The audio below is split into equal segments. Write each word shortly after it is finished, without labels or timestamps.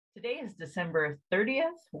Today is December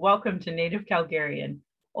 30th. Welcome to Native Calgarian.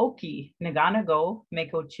 Oki, Naganago,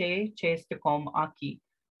 Mekoche, Chestakom Aki.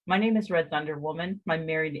 My name is Red Thunder Woman. My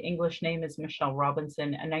married English name is Michelle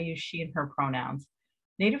Robinson, and I use she and her pronouns.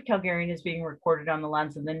 Native Calgarian is being recorded on the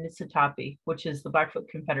lands of the Niitsitapi, which is the Blackfoot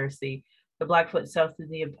Confederacy. The Blackfoot south of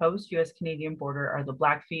the imposed U.S.-Canadian border are the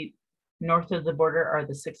Blackfeet. North of the border are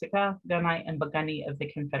the Siksika, Gunai, and Bagani of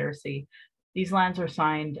the Confederacy. These lands were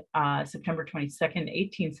signed September 22nd,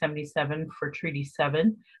 1877 for Treaty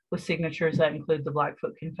 7, with signatures that include the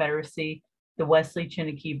Blackfoot Confederacy, the Wesley,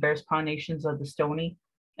 Chiniki, Bearspaw Nations of the Stoney,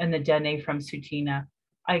 and the Dene from Tsuut'ina.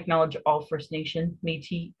 I acknowledge all First Nation,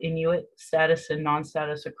 Métis, Inuit, status and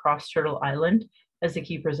non-status across Turtle Island as the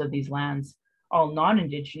keepers of these lands. All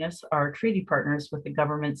non-Indigenous are treaty partners with the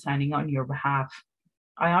government signing on your behalf.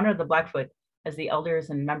 I honor the Blackfoot as the elders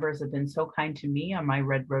and members have been so kind to me on my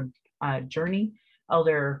Red Road journey.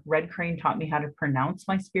 Elder Red Crane taught me how to pronounce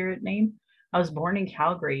my spirit name. I was born in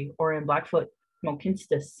Calgary, or in Blackfoot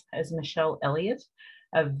Mohkinstsis as Michelle Elliott,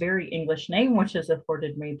 a very English name, which has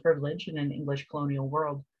afforded me privilege in an English colonial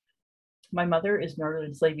world. My mother is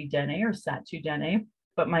Northern Slavey Dene or Satu Dene,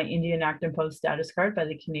 but my Indian Act imposed status card by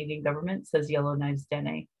the Canadian government says Yellow Knives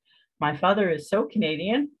Dene. My father is so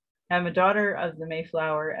Canadian. I'm a daughter of the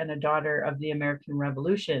Mayflower and a daughter of the American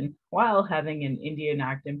Revolution while having an Indian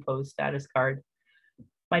Act imposed status card.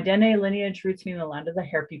 My Dene lineage roots me in the land of the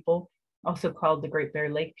Hare people, also called the Great Bear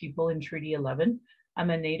Lake people in Treaty 11.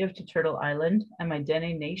 I'm a native to Turtle Island, and my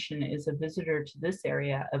Dene Nation is a visitor to this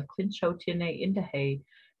area of Clinchotine Indahe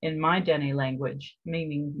in my Dene language,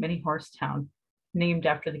 meaning Mini Horse Town, named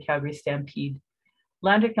after the Calgary Stampede.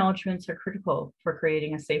 Land acknowledgements are critical for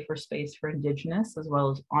creating a safer space for Indigenous, as well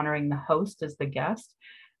as honoring the host as the guest,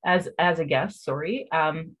 as a guest,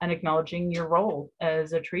 and acknowledging your role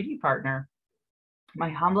as a treaty partner. My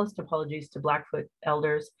humblest apologies to Blackfoot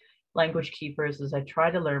elders, language keepers, as I try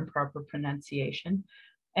to learn proper pronunciation.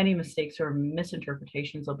 Any mistakes or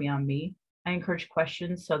misinterpretations will be on me. I encourage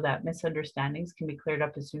questions so that misunderstandings can be cleared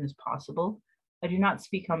up as soon as possible. I do not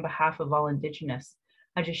speak on behalf of all Indigenous.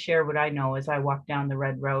 I just share what I know as I walk down the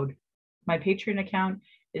red road. My Patreon account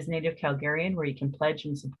is Native Calgarian, where you can pledge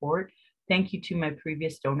and support. Thank you to my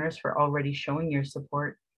previous donors for already showing your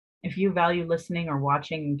support. If you value listening or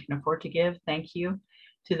watching and can afford to give, thank you.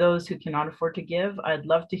 To those who cannot afford to give, I'd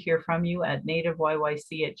love to hear from you at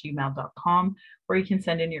nativeyyc@gmail.com, where you can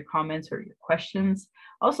send in your comments or your questions.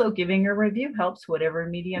 Also, giving a review helps whatever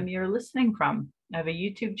medium you're listening from. I have a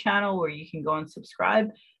YouTube channel where you can go and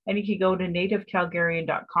subscribe, and you can go to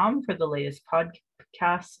nativecalgarian.com for the latest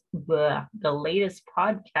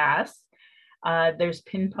podcasts. There's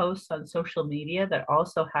pin posts on social media that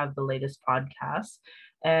also have the latest podcasts.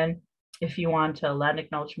 And if you want a land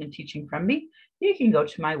acknowledgement teaching from me, you can go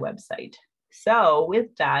to my website. So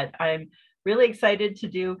with that, I'm really excited to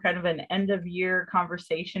do kind of an end of year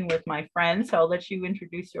conversation with my friends. So I'll let you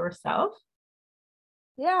introduce yourself.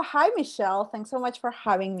 Yeah, hi, Michelle. Thanks so much for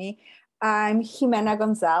having me. I'm Jimena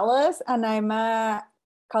Gonzalez, and I'm a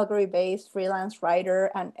Calgary-based freelance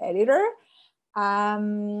writer and editor.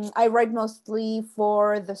 I write mostly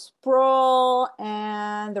for the Sprawl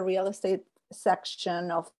and the real estate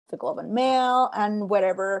section of the Globe and Mail, and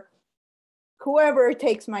whoever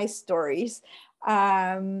takes my stories.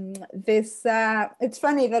 It's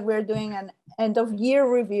funny that we're doing an end of year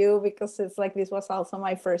review because it's like this was also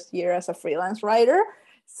my first year as a freelance writer,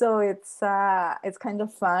 so it's kind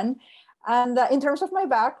of fun. And in terms of my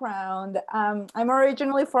background, I'm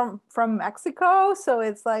originally from Mexico, so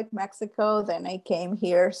it's like Mexico. Then I came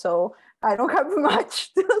here, so I don't have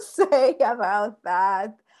much to say about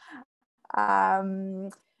that.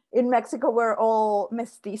 In Mexico, we're all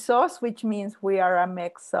mestizos, which means we are a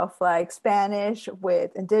mix of like Spanish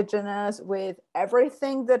with indigenous, with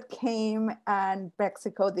everything that came and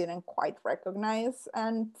Mexico didn't quite recognize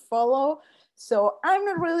and follow. So I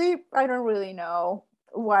don't really know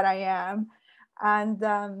what I am. And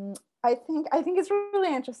I think it's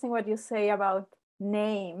really interesting what you say about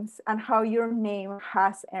names and how your name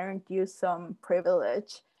has earned you some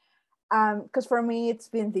privilege. Because for me, it's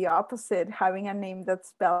been the opposite. Having a name that's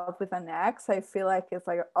spelled with an X, I feel like it's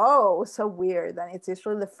like, oh, so weird. And it's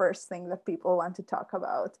usually the first thing that people want to talk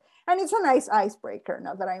about. And it's a nice icebreaker,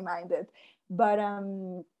 not that I mind it. But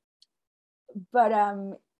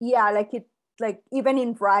yeah, like even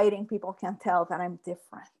in writing, people can tell that I'm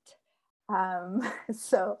different.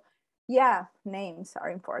 So yeah, names are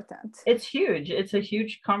important. It's huge. It's a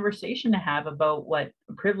huge conversation to have about what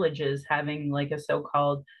privilege is having like a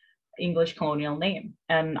so-called English colonial name.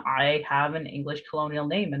 And I have an English colonial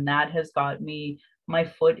name, and that has got me my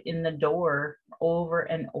foot in the door over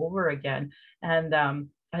and over again. And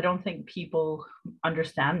I don't think people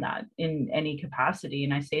understand that in any capacity.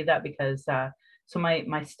 And I say that because so my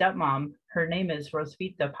stepmom, her name is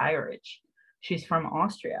Roswitha Pyrich. She's from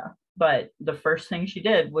Austria, but the first thing she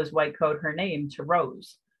did was white code her name to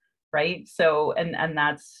Rose, right? So and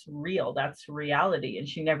that's real, that's reality. And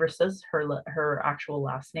she never says her actual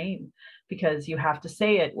last name because you have to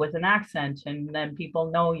say it with an accent, and then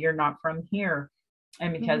people know you're not from here.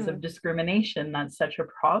 And because of discrimination, that's such a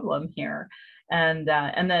problem here. And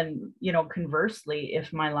then, you know, conversely,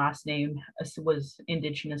 if my last name was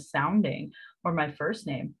indigenous sounding, or my first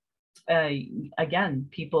name, uh, again,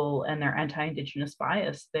 people and their anti-indigenous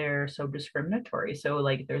bias, they're so discriminatory. So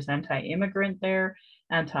like there's anti-immigrant there,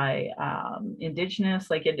 anti-indigenous,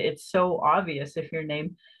 like it's so obvious if your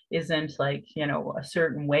name isn't like, you know, a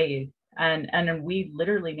certain way. And we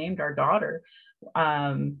literally named our daughter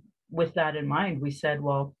um, with that in mind. We said,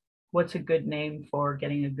 well, what's a good name for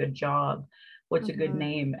getting a good job? What's a good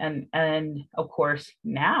name? And of course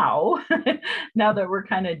now, now that we're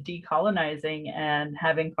kind of decolonizing and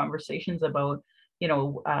having conversations about, you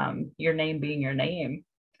know, your name being your name,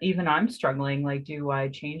 even I'm struggling. Like, do I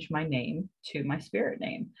change my name to my spirit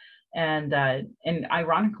name? And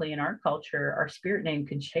ironically, in our culture, our spirit name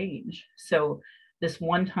can change. So this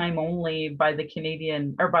one time only by the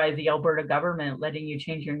Canadian or by the Alberta government letting you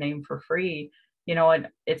change your name for free, you know, and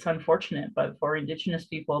it's unfortunate, but for Indigenous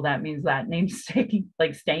people, that means that name's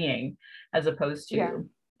staying as opposed to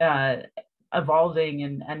evolving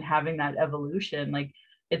and having that evolution. Like,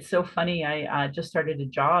 it's so funny. I just started a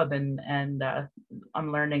job, and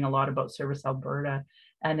I'm learning a lot about Service Alberta,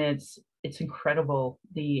 and it's incredible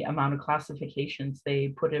the amount of classifications they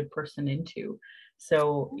put a person into.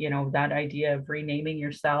 So, you know, that idea of renaming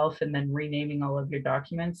yourself and then renaming all of your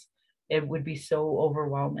documents, it would be so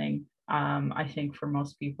overwhelming. I think for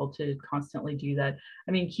most people to constantly do that.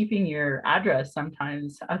 I mean, keeping your address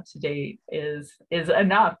sometimes up to date is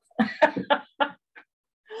enough.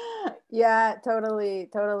 Yeah, totally,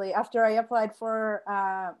 totally. After I applied for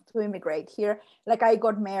to immigrate here, like I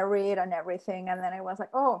got married and everything, and then I was like,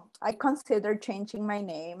 oh, I considered changing my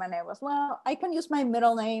name, and I was, well, I can use my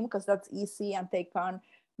middle name because that's easy, and take on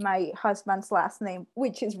my husband's last name,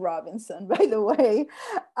 which is Robinson, by the way.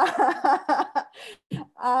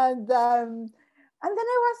 And then I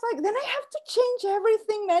was like, then I have to change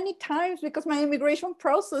everything many times because my immigration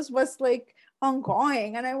process was like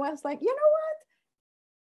ongoing, and I was like, you know what?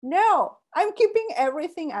 No, I'm keeping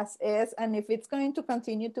everything as is. And if it's going to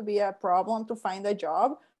continue to be a problem to find a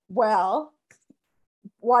job, well,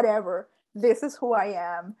 whatever. This is who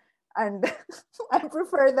I am. And I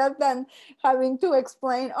prefer that than having to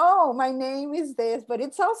explain, oh, my name is this, but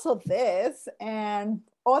it's also this. And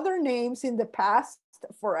other names in the past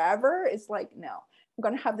forever. It's like, no, I'm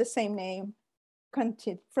going to have the same name.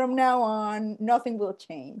 From now on, nothing will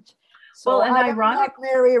change. So Well, and I am not ironic,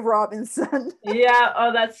 Mary Robinson. yeah,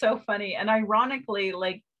 oh, that's so funny. And ironically,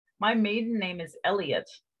 like my maiden name is Elliot,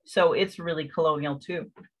 so it's really colonial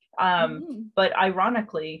too. But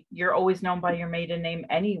ironically, you're always known by your maiden name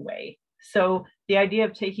anyway. So the idea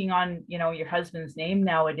of taking on, you know, your husband's name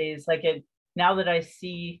nowadays, like it, now that I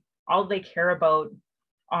see all they care about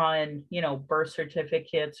on, you know, birth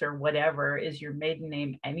certificates or whatever is your maiden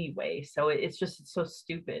name anyway. So it's just, it's so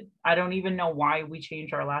stupid. I don't even know why we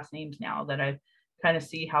change our last names now that I kind of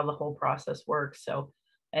see how the whole process works. So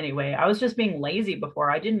anyway, I was just being lazy before.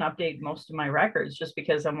 I didn't update most of my records just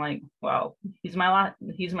because I'm like, well, he's my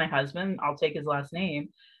husband, I'll take his last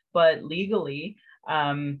name. But legally,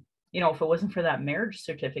 you know, if it wasn't for that marriage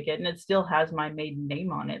certificate, and it still has my maiden name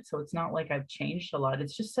on it, so it's not like I've changed a lot.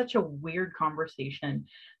 It's just such a weird conversation,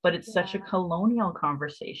 but it's such a colonial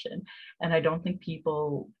conversation, and I don't think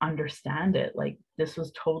people understand it. Like, this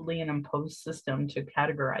was totally an imposed system to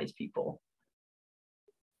categorize people.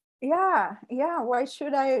 Yeah, why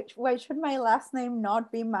should my last name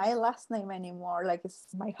not be my last name anymore? Like, it's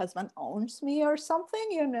my husband owns me or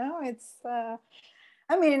something, you know? It's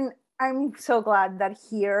I mean, I'm so glad that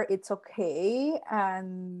here it's okay,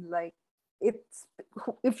 and like, it's,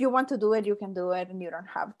 if you want to do it, you can do it, and you don't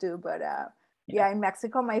have to. But Yeah. yeah, in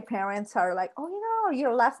Mexico, my parents are like, oh, you know,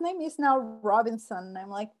 your last name is now Robinson. I'm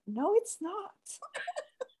like, no, it's not.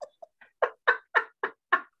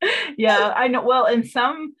 Yeah, I know. Well, in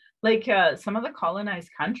some of the colonized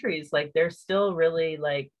countries, like they're still really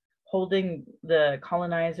like holding the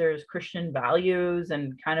colonizers' Christian values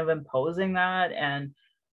and kind of imposing that. And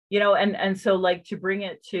you know, and so like to bring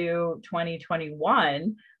it to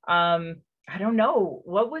 2021, I don't know,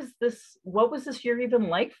 what was this year even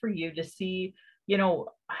like for you to see, you know,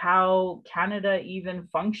 how Canada even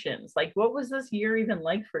functions? Like, what was this year even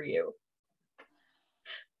like for you?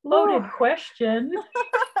 Loaded question.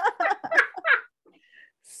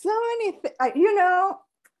 So many things. You know,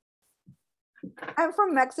 I'm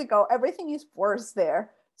from Mexico. Everything is worse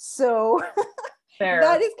there. So Fair.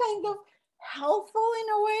 that is kind of helpful in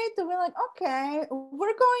a way to be like, okay,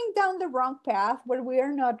 we're going down the wrong path, but we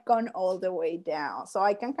are not gone all the way down. So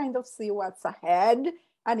I can kind of see what's ahead,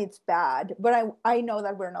 and it's bad, but I know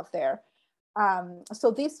that we're not there. So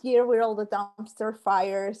this year, with all the dumpster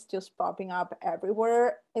fires just popping up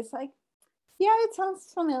everywhere, it's like, yeah, it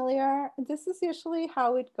sounds familiar. This is usually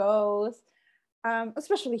how it goes,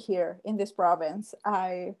 especially here in this province.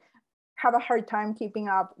 I have a hard time keeping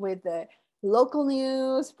up with the local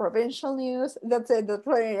news, provincial news. That's it. That's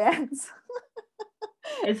where it ends.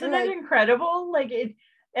 Isn't Like, it incredible? Like it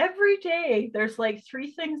every day there's like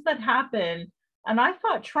three things that happen. And I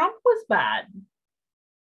thought Trump was bad.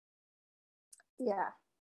 yeah,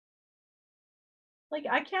 Like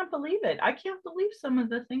I can't believe it. I can't believe some of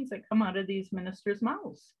the things that come out of these ministers'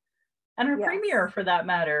 mouths. And our yes. premier for that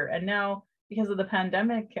matter. And now because of the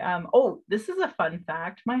pandemic, oh, this is a fun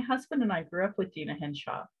fact. My husband and I grew up with Dina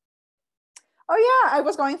Henshaw. Oh yeah, I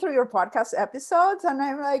was going through your podcast episodes, and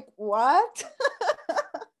I'm like, what? Yeah,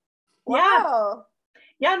 Wow.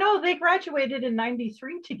 yeah, no, they graduated in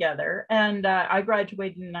 93 together, and I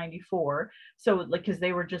graduated in 94. So, like, because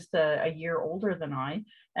they were just a year older than I.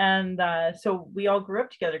 And so we all grew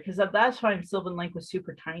up together because at that time, Sylvan Lake was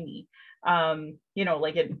super tiny. You know,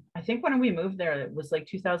 like I think when we moved there, it was like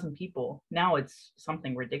 2,000 people. Now it's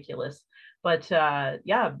something ridiculous. But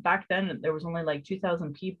yeah, back then there was only like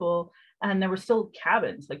 2,000 people, and there were still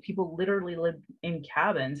cabins. Like people literally lived in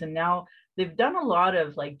cabins, and now they've done a lot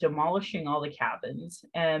of like demolishing all the cabins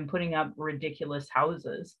and putting up ridiculous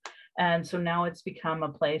houses. And so now it's become a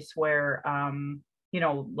place where you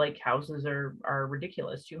know, like houses are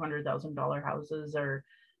ridiculous. $200,000 houses are,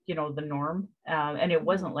 you know, the norm. And it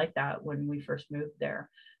wasn't like that when we first moved there.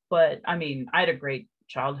 But I mean, I had a great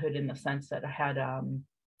childhood in the sense that I had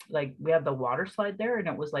like we had the water slide there, and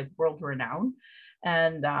it was like world renowned.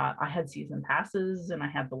 And I had season passes, and I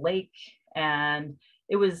had the lake, and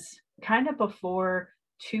it was kind of before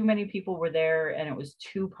too many people were there, and it was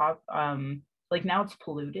too pop like now it's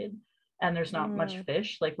polluted and there's not much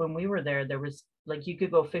fish. Like when we were there, there was like you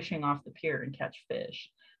could go fishing off the pier and catch fish,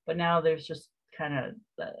 but now there's just kind of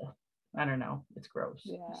I don't know, it's gross.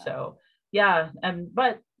 Yeah. So yeah, and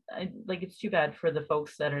but like it's too bad for the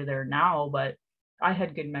folks that are there now, but I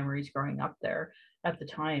had good memories growing up there at the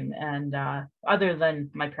time. And other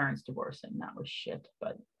than my parents divorcing, that was shit,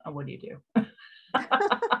 but what do you do?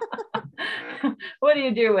 What do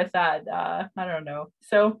you do with that? I don't know.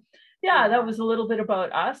 So yeah, that was a little bit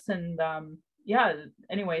about us. And yeah,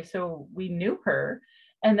 anyway, so we knew her.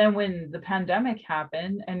 And then when the pandemic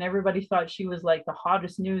happened and everybody thought she was like the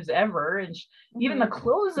hottest news ever, and even the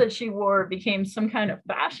clothes that she wore became some kind of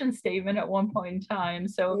fashion statement at one point in time.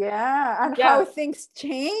 So yeah, and yeah. how things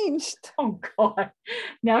changed. Oh God,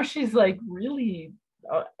 now she's like really,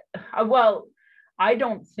 well, I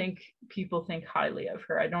don't think people think highly of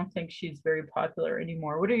her. I don't think she's very popular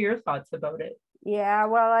anymore. What are your thoughts about it? Yeah,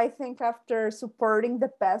 well, I think after supporting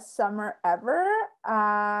the best summer ever,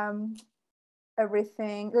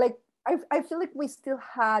 everything like I feel like we still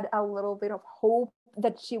had a little bit of hope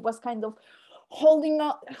that she was kind of holding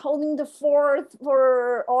the fort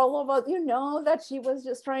for all of us, you know, that she was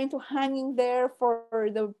just trying to hang in there for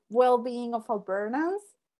the well-being of Albertans.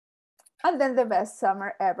 And then the best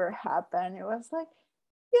summer ever happened. It was like,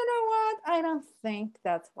 you know what? I don't think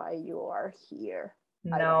that's why you are here.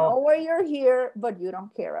 No. I don't know why you're here, but you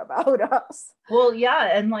don't care about us. Well,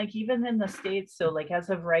 yeah, and like even in the States, so like as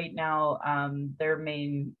of right now, their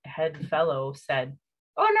main head fellow said,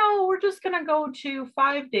 oh no, we're just gonna go to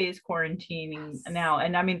 5 days quarantining now.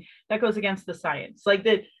 And I mean, that goes against the science. Like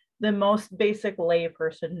the most basic lay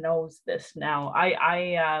person knows this now.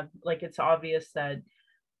 I like it's obvious that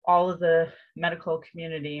all of the medical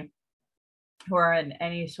community who are in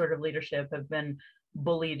any sort of leadership have been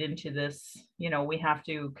bullied into this, you know, we have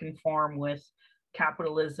to conform with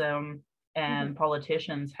capitalism and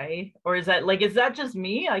politicians. Hey, or is that just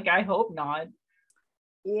me? Like I hope not.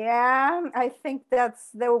 Yeah, I think that's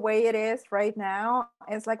the way it is right now.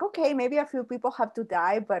 It's like, okay, maybe a few people have to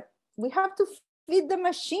die, but we have to feed the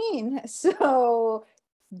machine. So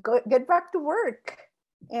get back to work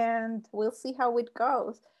and we'll see how it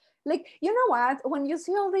goes. Like, you know what? When you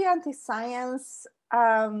see all the anti-science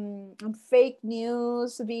fake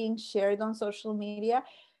news being shared on social media,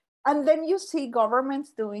 and then you see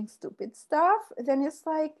governments doing stupid stuff, then it's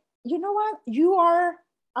like, you know what? You are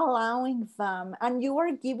allowing them, and you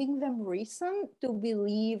are giving them reason to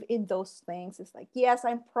believe in those things. It's like, yes,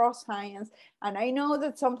 I'm pro science, and I know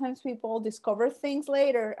that sometimes people discover things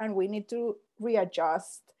later and we need to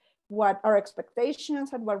readjust what our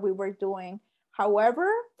expectations and what we were doing. However,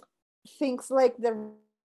 things like the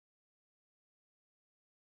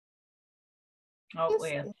Oh,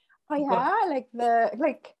 yeah. oh Go. yeah, like the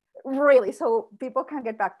like really, so people can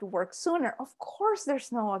get back to work sooner. Of course,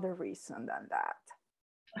 there's no other reason than that.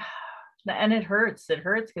 And it hurts. It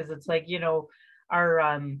hurts because it's like,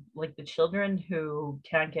 our like the children who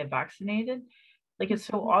can't get vaccinated, like it's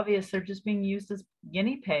so Mhm. obvious they're just being used as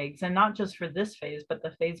guinea pigs, and not just for this phase, but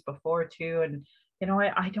the phase before too. And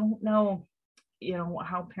I don't know,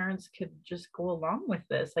 how parents could just go along with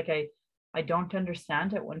this. Like I don't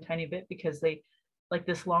understand it one tiny bit, because they, like,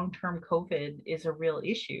 this long-term COVID is a real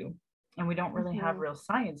issue, and we don't really have Mhm. real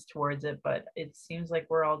science towards it, but it seems like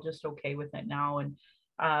we're all just okay with it now. And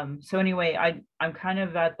so anyway, I'm kind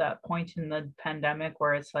of at that point in the pandemic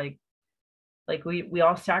where it's like we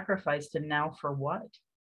all sacrificed, and now for what?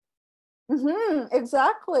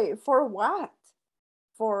 Exactly. For what?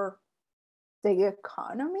 For the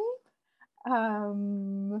economy?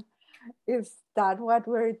 Um, is that what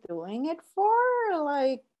we're doing it for?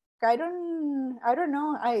 Like, I don't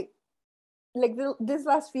know. Like this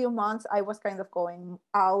last few months, I was kind of going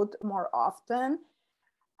out more often,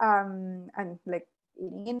 and like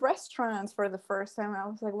eating in restaurants for the first time. I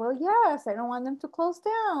was like, well, yes, I don't want them to close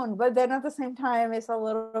down, but then at the same time, it's a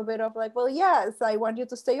little bit of like, well, yes, I want you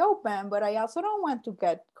to stay open, but I also don't want to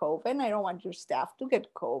get COVID. I don't want your staff to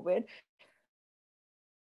get COVID.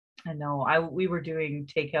 I know, I we were doing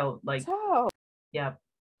takeout, like, So, yeah,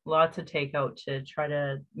 lots of takeout to try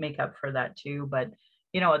to make up for that too. But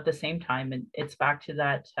at the same time, it's back to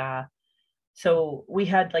that. So we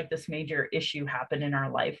had like this major issue happen in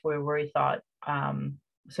our life where we thought,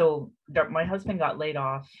 my husband got laid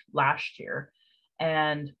off last year,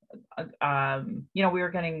 and we were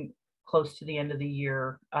getting close to the end of the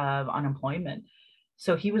year of unemployment.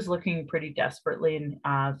 So he was looking pretty desperately,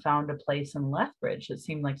 and found a place in Lethbridge. It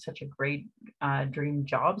seemed like such a great dream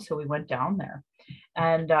job. So we went down there.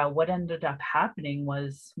 And what ended up happening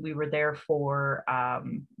was we were there for,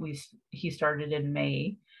 he started in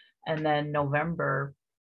May, and then November,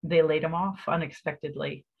 they laid him off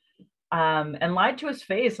unexpectedly, and lied to his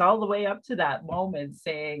face all the way up to that moment,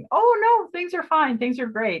 saying, "Oh no, things are fine, things are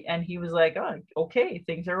great." And he was like, "Oh, okay,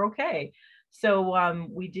 things are okay." So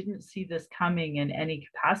we didn't see this coming in any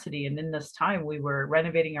capacity. And in this time, we were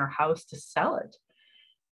renovating our house to sell it.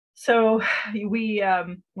 So we,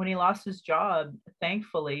 when he lost his job,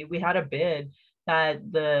 thankfully, we had a bid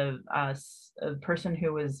that the person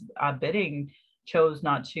who was bidding chose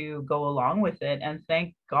not to go along with it. And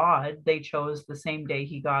thank God they chose the same day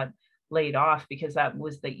he got laid off, because that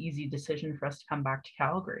was the easy decision for us to come back to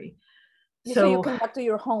Calgary. so you So, came back to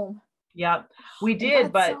your home. yeah, we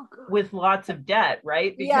did, That's but so good. with lots of debt,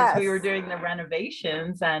 right? Because we were Yes. doing the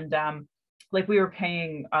renovations, and like we were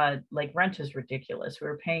paying, like, rent is ridiculous. We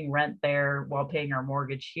were paying rent there while paying our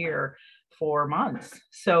mortgage here for months.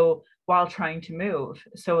 So while trying to move.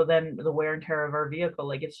 So then the wear and tear of our vehicle,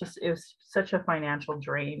 like it was such a financial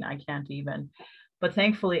drain. I can't even. But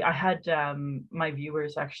thankfully, I had, my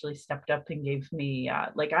viewers actually stepped up and gave me,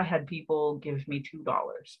 like, I had people give me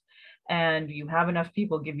 $2, and you have enough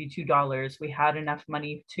people give you $2. We had enough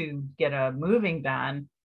money to get a moving van,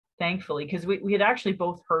 thankfully, because we had actually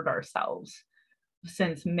both hurt ourselves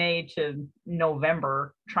since May to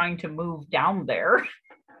November trying to move down there,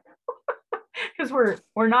 because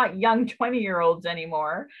we're not young 20-year-olds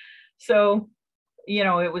anymore. So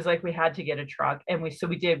it was like we had to get a truck, and we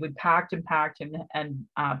did. We packed and packed and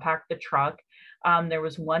packed the truck. There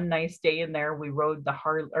was one nice day in there. We rode the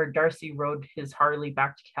Harley, or Darcy rode his Harley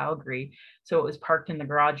back to Calgary, so it was parked in the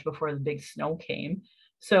garage before the big snow came.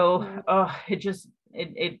 So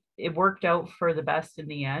Mm. it worked out for the best in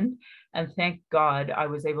the end, and thank God I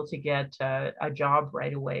was able to get a job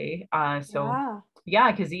right away. So Yeah.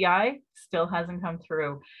 yeah, because EI still hasn't come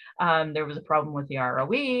through. There was a problem with the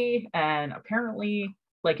ROE, and apparently,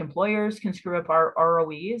 like, employers can screw up our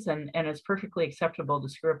ROEs, and it's perfectly acceptable to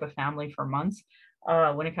screw up a family for months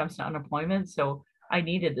when it comes to unemployment. So I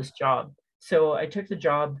needed this job. So I took the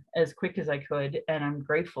job as quick as I could, and I'm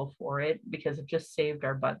grateful for it because it just saved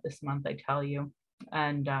our butt this month, I tell you.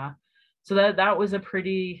 And so that was a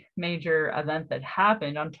pretty major event that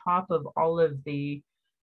happened on top of all of the,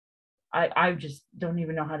 I just don't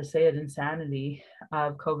even know how to say it, insanity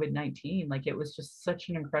of COVID-19. Like, it was just such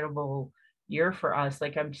an incredible year for us.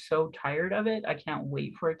 Like, I'm so tired of it. I can't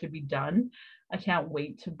wait for it to be done. I can't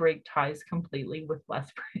wait to break ties completely with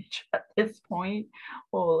Lethbridge at this point.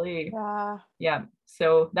 Holy. Yeah. Yeah.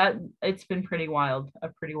 So that it's been pretty wild, a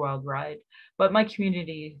pretty wild ride. But my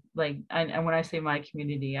community, like, and when I say my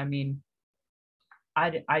community, I mean,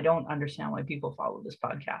 I don't understand why people follow this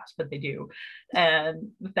podcast, but they do. And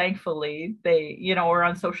thankfully, they, are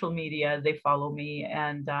on social media, they follow me,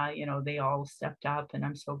 and, they all stepped up, and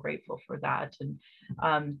I'm so grateful for that.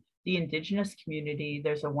 And the Indigenous community,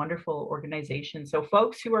 there's a wonderful organization. So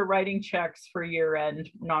folks who are writing checks for year-end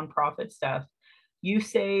nonprofit stuff, you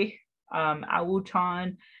say,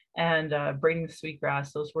 Awuton and Braiding the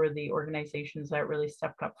Sweetgrass, those were the organizations that really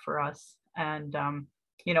stepped up for us and,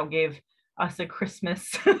 gave us a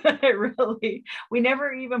Christmas. Really, we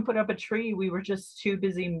never even put up a tree. We were just too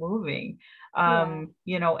busy moving. And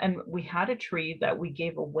we had a tree that we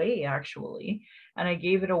gave away actually. And I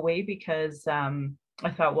gave it away because I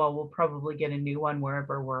thought, well, we'll probably get a new one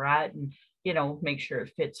wherever we're at and, make sure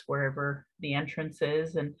it fits wherever the entrance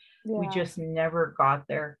is. And we just never got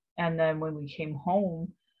there. And then when we came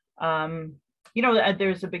home,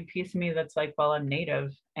 there's a big piece of me that's like, well, I'm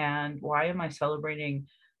Native, and why am I celebrating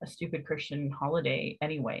a stupid Christian holiday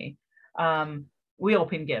anyway? We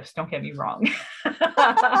open gifts, don't get me wrong.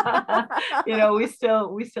 We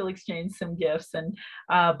still exchange some gifts, and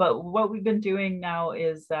but what we've been doing now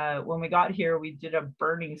is when we got here, we did a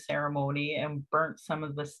burning ceremony and burnt some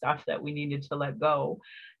of the stuff that we needed to let go.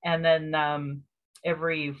 And then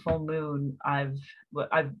every full moon, I've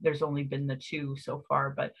there's only been the 2 so far,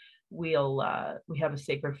 but we have a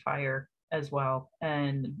sacred fire as well,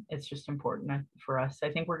 and it's just important for us.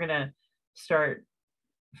 I think we're gonna start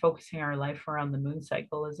focusing our life around the moon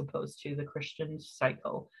cycle as opposed to the Christian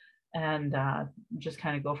cycle, and just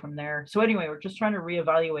kind of go from there. So anyway, we're just trying to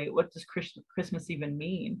reevaluate, what does Christmas even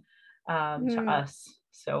mean to us?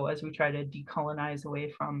 So as we try to decolonize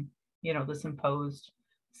away from this imposed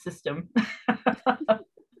system.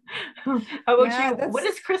 How about you? What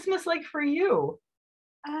is Christmas like for you?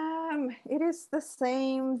 It is the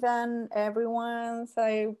same than everyone's.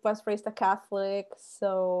 I was raised a Catholic,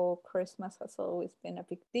 so Christmas has always been a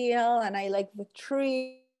big deal, and I like the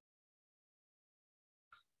tree.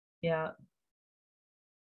 Yeah.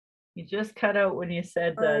 You just cut out when you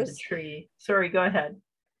said the tree. Sorry, go ahead.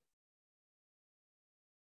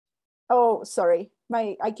 Oh, sorry.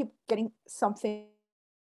 I keep getting something.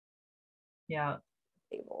 Yeah.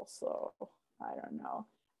 So I don't know.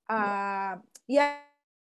 Yeah.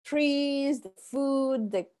 Trees, the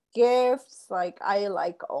food, the gifts, like I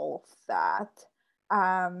like all of that.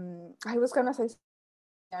 I was gonna say,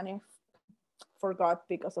 and I forgot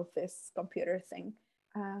because of this computer thing.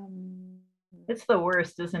 It's the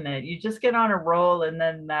worst, isn't it? You just get on a roll and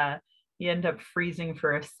then you end up freezing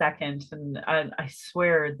for a second. And I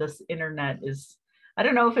swear this internet is, I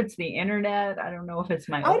don't know if it's the internet. I don't know if it's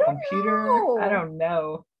my own computer. I don't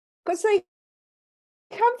know. Because I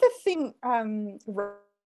have the thing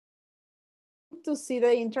to see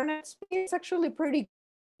the internet speed is actually pretty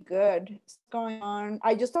good. It's going on.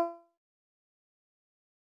 I just don't.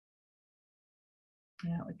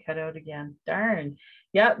 Yeah, we cut out again. Darn.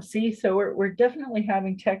 Yep. See, so we're definitely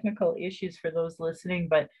having technical issues for those listening.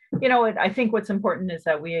 But I think what's important is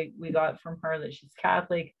that we got from her that she's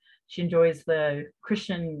Catholic. She enjoys the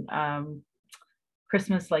Christian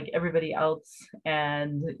Christmas like everybody else.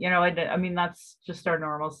 And I mean, that's just our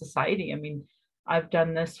normal society. I mean, I've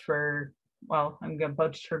done this for, well, I'm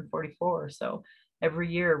about to turn 44. So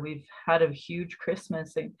every year we've had a huge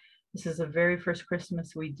Christmas. And this is the very first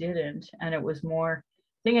Christmas we didn't. And it was more,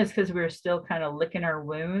 thing is, because we were still kind of licking our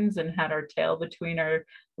wounds and had our tail between our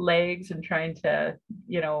legs and trying to,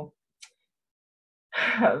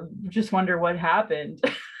 just wonder what happened.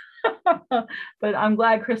 But I'm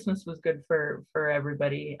glad Christmas was good for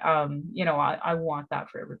everybody. I want that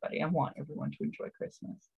for everybody. I want everyone to enjoy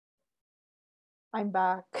Christmas. I'm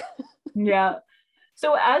back. Yeah.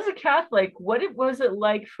 So as a Catholic, what was it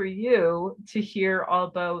like for you to hear all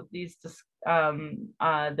about these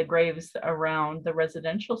the graves around the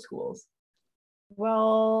residential schools?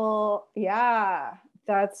 Well, yeah,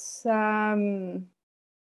 that's I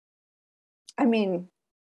mean,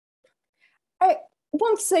 I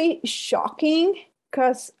won't say shocking,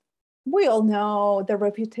 because we all know the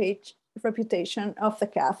reputation of the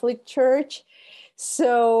Catholic Church.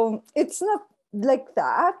 So it's not like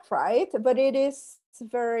that, right? But it is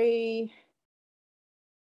very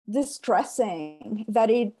distressing that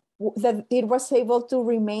it was able to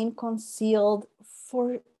remain concealed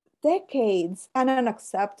for decades and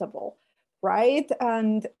unacceptable, right?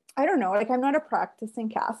 And I don't know, like I'm not a practicing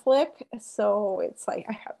Catholic, so it's like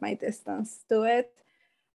I have my distance to it.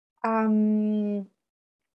 Um,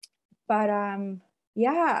 but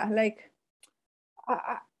yeah, like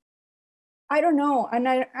I, I don't know. And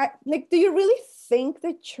I like, do you really think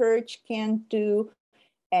the church can do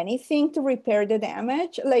anything to repair the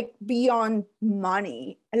damage, like beyond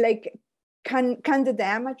money? Like, can the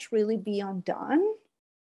damage really be undone?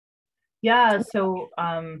 Yeah, so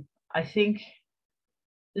I think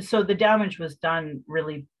so the damage was done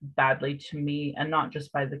really badly to me, and not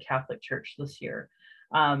just by the Catholic Church this year.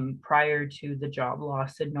 Prior to the job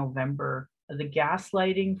loss in November, the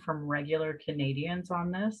gaslighting from regular Canadians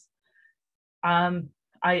on this, um,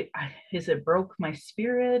 it broke my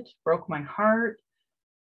spirit, broke my heart,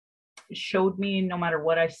 showed me no matter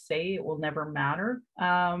what I say, it will never matter.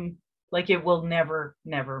 Like it will never,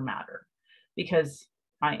 never matter, because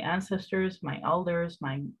my ancestors, my elders,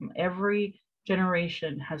 my every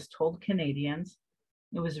generation has told Canadians.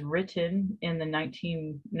 It was written in the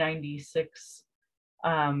 1996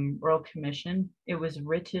 Royal Commission. It was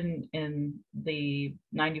written in the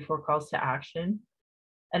 94 calls to action.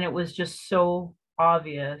 And it was just so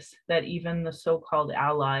obvious that even the so-called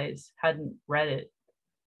allies hadn't read it,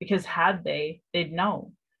 because had they, they'd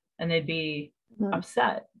know and they'd be Mhm.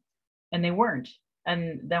 upset, and they weren't.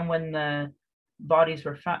 And then when the bodies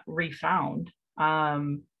were refound,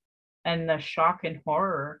 and the shock and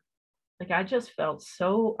horror, like I just felt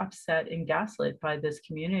so upset and gaslit by this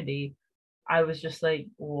community. I was just like,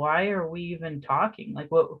 why are we even talking? Like,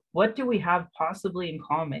 what do we have possibly in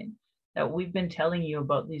common that we've been telling you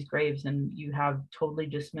about these graves and you have totally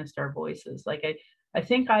dismissed our voices? Like, I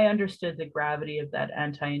think I understood the gravity of that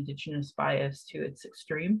anti-Indigenous bias to its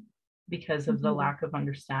extreme because of the Mhm. lack of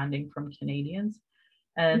understanding from Canadians.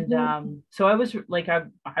 And Mhm. so I was like,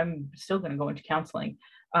 I'm still going to go into counseling,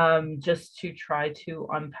 just to try to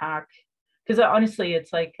unpack, because honestly,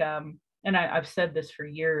 it's like, and I've said this for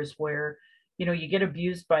years, where, you get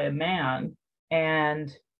abused by a man,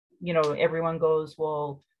 and, everyone goes,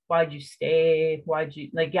 well, why'd you stay? Why'd you,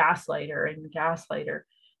 like, gaslighter and gaslighter?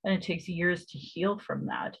 And it takes years to heal from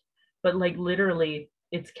that. But like literally,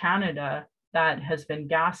 it's Canada that has been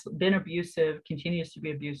abusive, continues to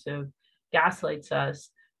be abusive, gaslights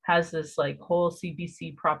us, has this like whole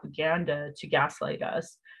CBC propaganda to gaslight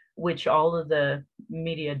us, which all of the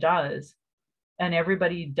media does, and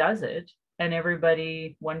everybody does it, and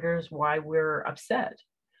everybody wonders why we're upset.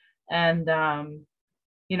 And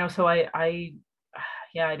so I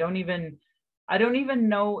yeah, I don't even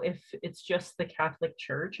know if it's just the Catholic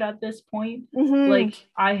Church at this point. Mhm. Like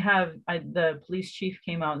the police chief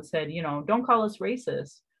came out and said, don't call us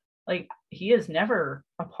racist. Like he has never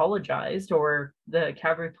apologized, or the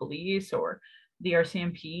Calgary police or the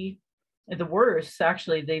RCMP. The worst,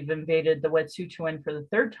 actually, they've invaded the Wet'suwet'en for the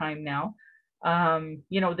third time now.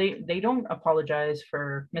 They don't apologize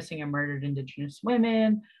for missing and murdered Indigenous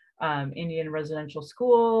women, Indian residential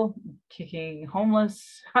school, kicking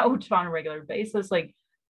homeless out on a regular basis. Like,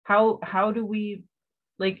 how do we,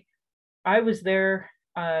 like? I was there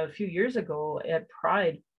a few years ago at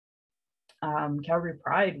Pride, Calgary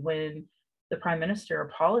Pride, when the Prime Minister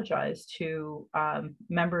apologized to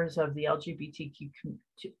members of the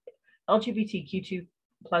LGBTQ2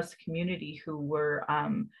 plus community who were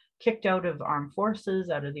kicked out of armed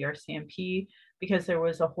forces, out of the RCMP, because there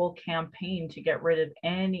was a whole campaign to get rid of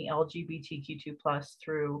any LGBTQ2 plus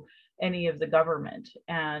through any of the government.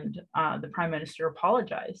 And the Prime Minister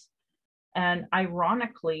apologized. And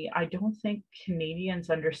ironically, I don't think Canadians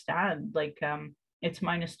understand, like, it's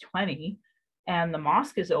minus 20, and the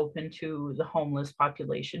mosque is open to the homeless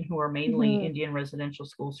population, who are mainly Mhm. Indian residential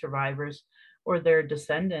school survivors or their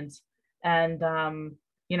descendants. And,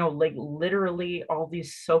 like literally all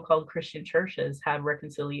these so-called Christian churches had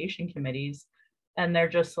reconciliation committees, and they're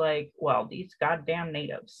just like, well, these goddamn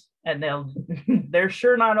natives. And they're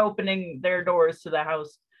sure not opening their doors to the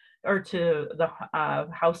house or to the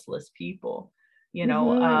houseless people,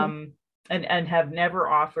 Mhm. and have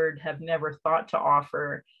never thought to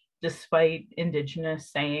offer, despite Indigenous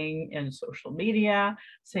saying in social media,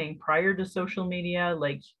 saying prior to social media,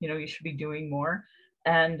 like, you should be doing more.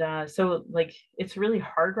 And so, like, it's really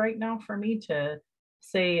hard right now for me to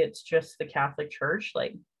say it's just the Catholic Church.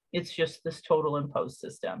 Like, it's just this total imposed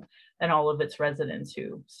system, and all of its residents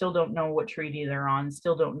who still don't know what treaty they're on,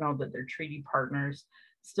 still don't know that they're treaty partners,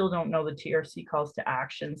 still don't know the TRC calls to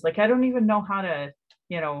actions. Like, I don't even know how to,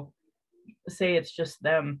 say it's just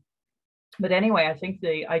them. But anyway, I think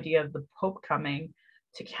the idea of the Pope coming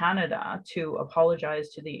to Canada to apologize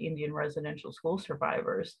to the Indian residential school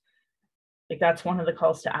survivors, like, that's one of the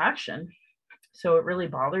calls to action. So it really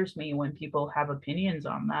bothers me when people have opinions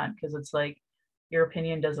on that, because it's like, your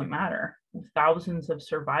opinion doesn't matter. Thousands of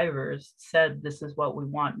survivors said this is what we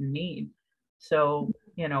want and need. So,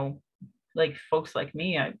 you know, like folks like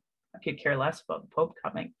me, I could care less about the Pope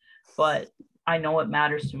coming, but I know it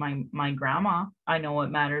matters to my grandma. I know it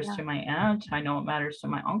matters to my aunt. I know it matters to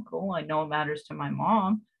my uncle. I know it matters to my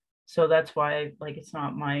mom. So that's why, like, it's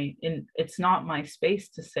not my space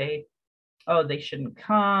to say, oh, they shouldn't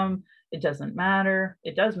come. It doesn't matter.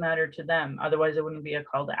 It does matter to them. Otherwise, it wouldn't be a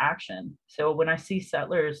call to action. So when I see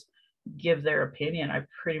settlers give their opinion, I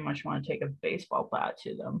pretty much want to take a baseball bat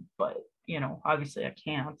to them. But, you know, obviously I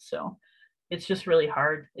can't. So it's just really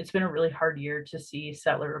hard. It's been a really hard year to see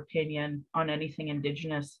settler opinion on anything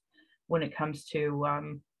Indigenous when it comes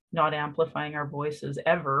to not amplifying our voices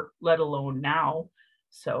ever, let alone now.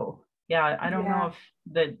 So, yeah, I don't know if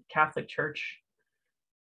the Catholic Church,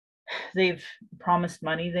 they've promised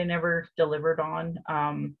money they never delivered on.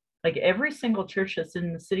 Like every single church that's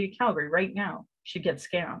in the city of Calgary right now should get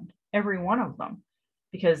scammed, every one of them,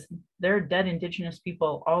 because there are dead Indigenous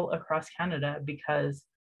people all across Canada, because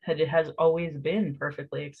it has always been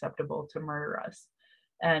perfectly acceptable to murder us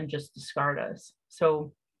and just discard us.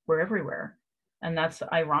 So we're everywhere. And that's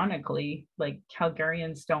ironically, like,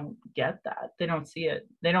 Calgarians don't get that. They don't see it.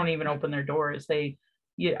 They don't even open their doors. I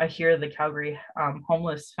hear the Calgary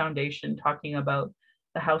Homeless Foundation talking about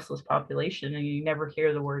the houseless population, and you never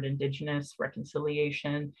hear the word Indigenous,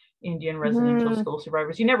 reconciliation, Indian residential school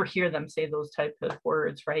survivors. You never hear them say those type of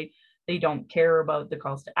words, right? They don't care about the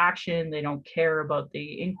calls to action. They don't care about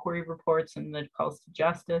the inquiry reports and the calls to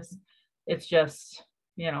justice. It's just,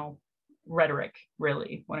 you know, rhetoric,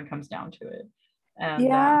 really, when it comes down to it. And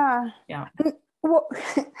yeah. Well,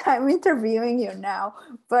 I'm interviewing you now,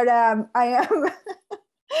 but I am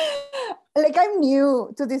like, I'm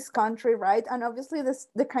new to this country, right? And obviously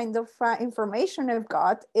the kind of information I've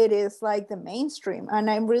got, it is like the mainstream, and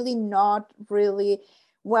I'm really not really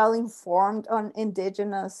well informed on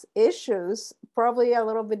Indigenous issues, probably a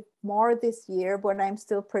little bit more this year, but I'm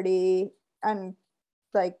still pretty, and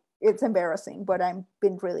like, it's embarrassing, but I've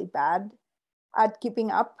been really bad at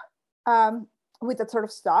keeping up with that sort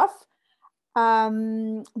of stuff.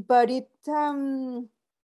 But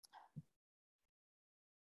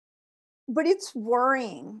it's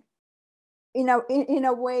worrying, in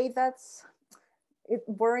a way that's,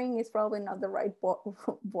 worrying is probably not the right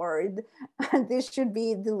word, and this should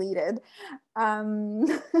be deleted. But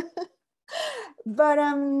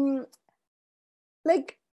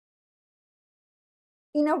like,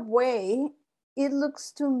 in a way, it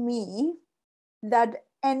looks to me that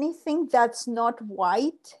anything that's not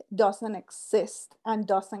white doesn't exist and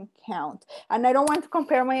doesn't count. And I don't want to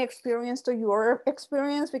compare my experience to your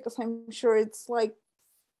experience, because I'm sure it's like,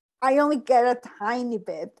 I only get a tiny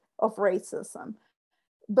bit of racism,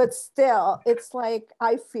 but still, it's like,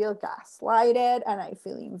 I feel gaslighted and I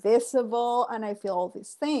feel invisible and I feel all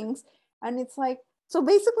these things. And it's like, so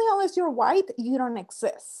basically, unless you're white, you don't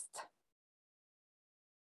exist.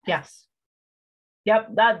 Yes.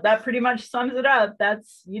 Yep, that pretty much sums it up.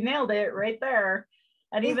 You nailed it right there.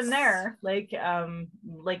 And even there, like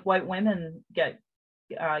white women get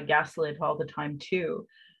gaslit all the time too.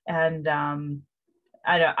 And I'm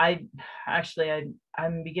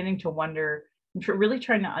beginning to wonder, I'm really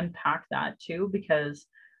trying to unpack that too, because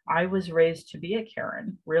I was raised to be a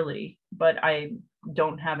Karen, really, but I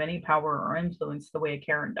don't have any power or influence the way a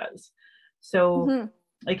Karen does. So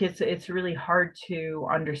like, it's really hard to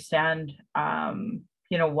understand,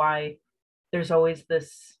 you know, why there's always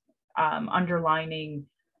this underlining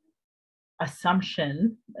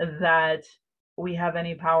assumption that we have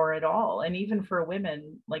any power at all. And even for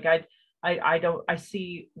women, like, I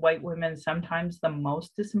see white women sometimes the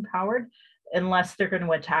most disempowered, unless they're going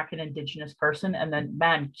to attack an Indigenous person, and then,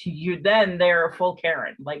 man, then they're a full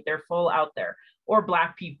Karen, like they're full out there, or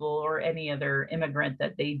Black people or any other immigrant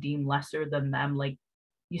that they deem lesser than them. Like,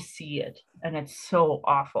 you see it, and it's so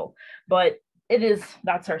awful, but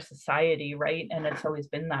that's our society, right? And it's always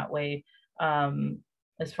been that way.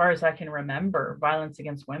 As far as I can remember, violence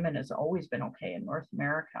against women has always been okay in North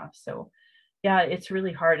America. So yeah, it's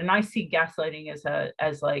really hard. And I see gaslighting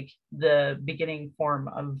as like the beginning form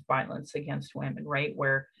of violence against women, right?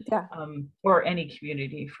 Where or any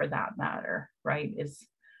community for that matter, right?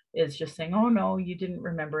 Is just saying, oh no, you didn't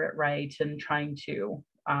remember it right, and trying to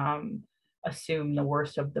assume the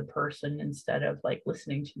worst of the person instead of like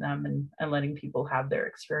listening to them and letting people have their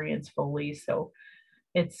experience fully. So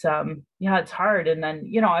it's it's hard. And then,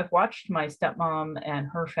 you know, I've watched my stepmom and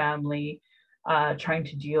her family trying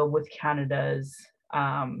to deal with Canada's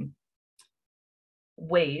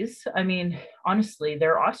ways. I mean, honestly,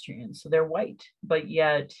 they're Austrian, so they're white, but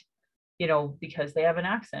yet, because they have an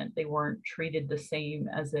accent, they weren't treated the same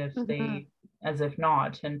as if Mhm.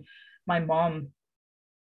 not. And my mom,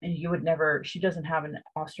 and you would never, she doesn't have an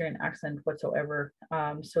Austrian accent whatsoever.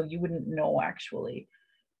 So you wouldn't know actually.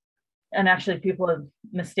 And actually, people have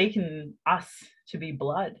mistaken us to be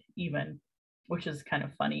blood, even, which is kind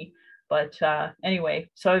of funny. But anyway,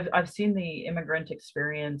 so I've seen the immigrant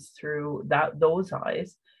experience through those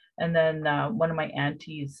eyes. And then one of my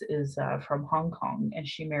aunties is from Hong Kong, and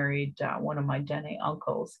she married one of my Dene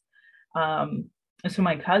uncles. And so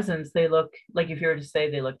my cousins, they look like, if you were to say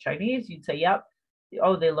they look Chinese, you'd say, yep.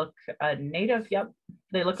 Oh, they look native. Yep,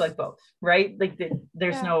 they look like both, right? Like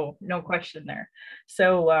there's Yeah. no question there.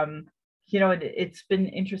 So it's been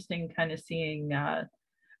interesting kind of seeing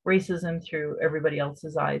racism through everybody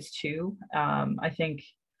else's eyes too. I think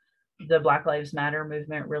the Black Lives Matter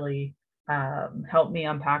movement really helped me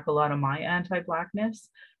unpack a lot of my anti-Blackness,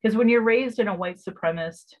 because when you're raised in a white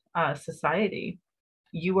supremacist society,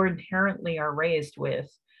 you inherently are raised with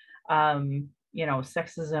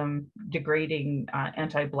sexism, degrading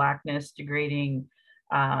anti-Blackness, degrading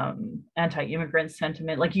anti-immigrant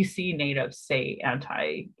sentiment. Like, you see natives say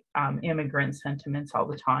anti-immigrant sentiments all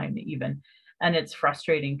the time, even. And it's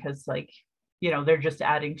frustrating because, like, they're just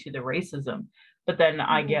adding to the racism. But then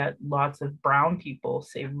I Mhm. get lots of brown people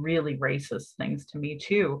say really racist things to me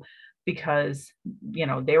too, because,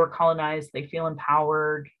 they were colonized, they feel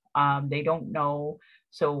empowered, they don't know.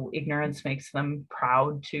 So ignorance makes them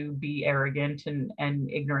proud to be arrogant and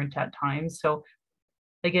ignorant at times. So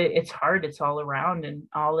like it's hard, it's all around, and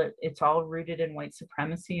it's all rooted in white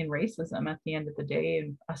supremacy and racism at the end of the day,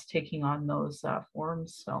 and us taking on those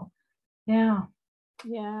forms. So yeah.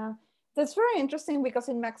 Yeah, that's very interesting because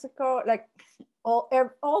in Mexico, like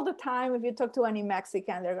all the time, if you talk to any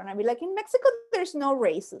Mexican, they're gonna be like, in Mexico, there's no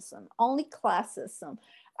racism, only classism.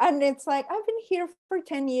 And it's like, I've been here for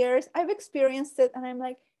 10 years, I've experienced it, and I'm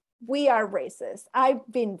like, we are racist. I've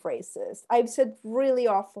been racist. I've said really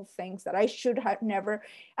awful things that I should have never.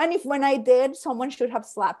 And if when I did, someone should have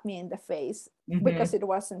slapped me in the face because Hmm. it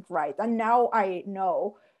wasn't right. And now I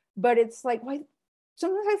know. But it's like, why?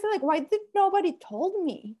 Sometimes I feel like, why did nobody told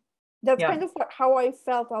me? That's Yeah. kind of how I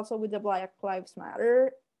felt also with the Black Lives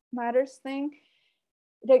Matters thing.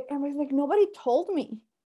 Like, I was like, nobody told me,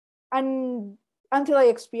 and until I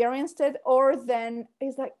experienced it, or then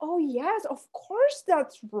it's like, oh yes, of course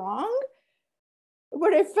that's wrong.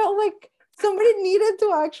 But I felt like somebody needed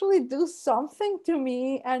to actually do something to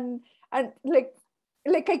me, and like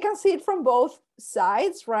I can see it from both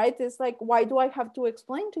sides, right? It's like, why do I have to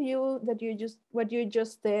explain to you that you just what you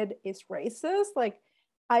just did is racist? Like,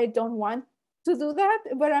 I don't want to do that,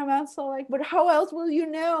 but I'm also like, but how else will you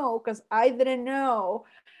know? Because I didn't know.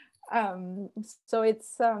 So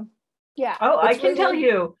yeah, Oh, I it's can tell really.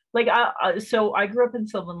 you, like, so I grew up in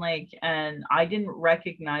Sylvan Lake, and I didn't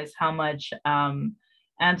recognize how much how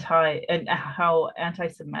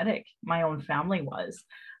anti-Semitic my own family was,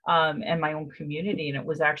 and my own community. And it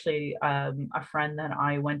was actually a friend that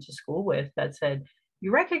I went to school with that said,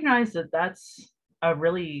 "You recognize that that's a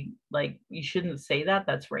really, like, you shouldn't say that.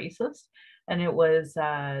 That's racist." And it was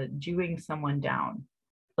Jewing someone down.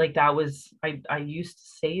 Like, that was, I used to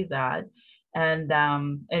say that, and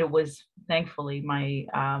it was thankfully my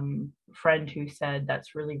friend who said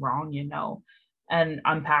that's really wrong, and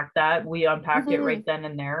unpacked that. We unpacked it right Mhm. then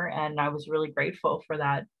and there, and I was really grateful for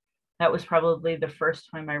that. That was probably the first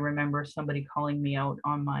time I remember somebody calling me out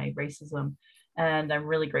on my racism, and I'm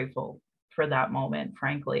really grateful for that moment,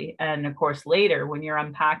 frankly. And of course, later when you're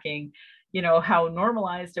unpacking, how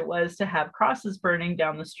normalized it was to have crosses burning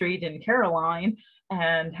down the street in Caroline,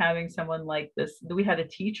 and having someone like this. We had a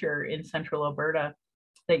teacher in central Alberta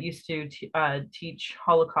that used to teach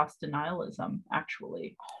Holocaust denialism,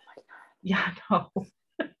 actually. Yeah, no.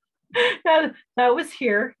 That was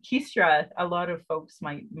here, Keystra. A lot of folks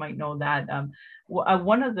might know that.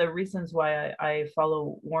 One of the reasons why I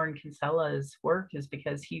follow Warren Kinsella's work is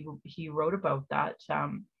because he wrote about that.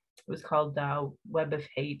 It was called Web of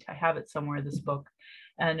Hate. I have it somewhere, this book,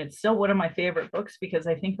 and it's still one of my favorite books, because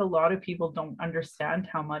I think a lot of people don't understand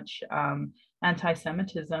how much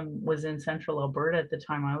anti-Semitism was in central Alberta at the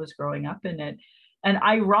time I was growing up in it. And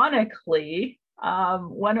ironically,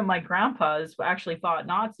 one of my grandpas actually fought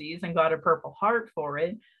Nazis and got a Purple Heart for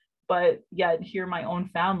it. But yet here my own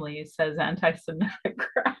family says anti-Semitic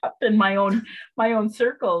crap in my own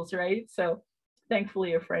circles, right? So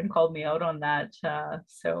thankfully a friend called me out on that.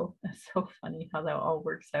 So it's so funny how that all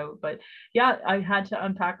works out. But yeah, I had to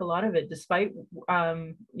unpack a lot of it, despite uh,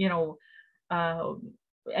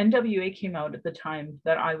 NWA came out at the time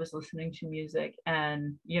that I was listening to music,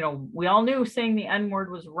 and we all knew saying the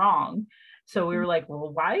N-word was wrong. So we were like,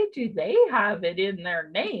 well, why do they have it in their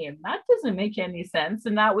name? That doesn't make any sense.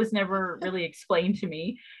 And that was never really explained to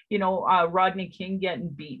me. Rodney King getting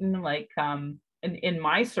beaten, like in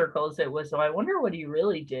my circles, it was, oh, I wonder what he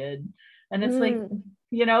really did. And it's like,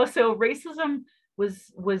 so racism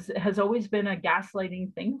has always been a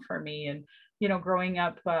gaslighting thing for me. And growing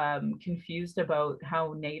up confused about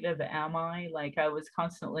how Native am I. Like I was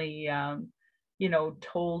constantly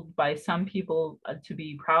told by some people to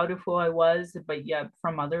be proud of who I was, but yet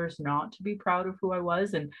from others not to be proud of who I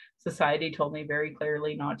was. And society told me very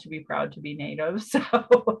clearly not to be proud to be Native. So,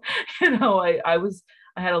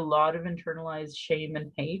 I had a lot of internalized shame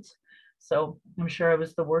and hate. So I'm sure I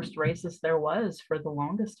was the worst racist there was for the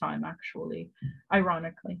longest time, actually,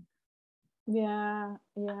 ironically. Yeah.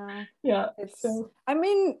 I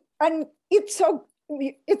mean, and it's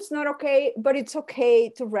not okay, but it's okay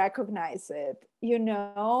to recognize it,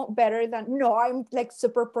 better than, no, I'm like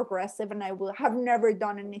super progressive and I have never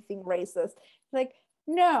done anything racist. Like,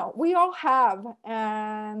 no, we all have.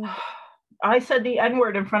 And I said the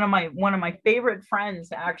N-word in front of one of my favorite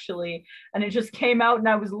friends, actually, and it just came out, and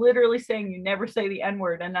I was literally saying, you never say the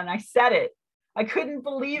N-word, and then I said it. I couldn't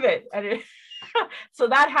believe it. And so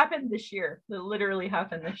that happened this year. It literally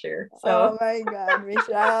happened this year. So. Oh my God,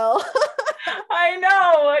 Michelle. I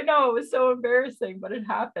know. It was so embarrassing, but it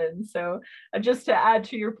happened. So just to add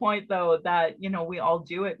to your point, though, that, we all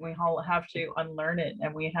do it. We all have to unlearn it,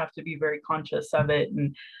 and we have to be very conscious of it.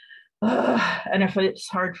 And if it's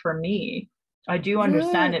hard for me, I do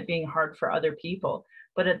understand it being hard for other people.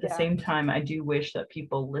 But at the same time, I do wish that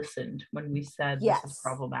people listened when we said this is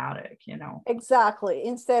problematic, Exactly.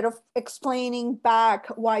 Instead of explaining back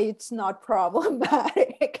why it's not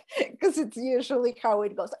problematic, because it's usually how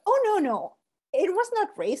it goes. Oh, no, it was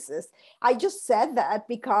not racist. I just said that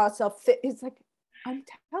because of it's like, I'm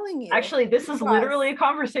telling you. Actually, this is literally a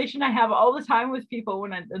conversation I have all the time with people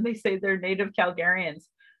when they say they're Native Calgarians.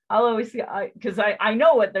 I'll always see, because I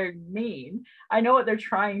know what they mean. I know what they're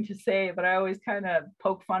trying to say, but I always kind of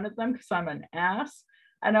poke fun at them because I'm an ass.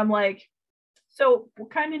 And I'm like, so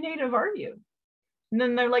what kind of Native are you? And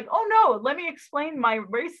then they're like, oh no, let me explain my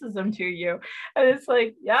racism to you. And it's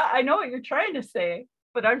like, yeah, I know what you're trying to say,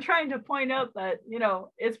 but I'm trying to point out that,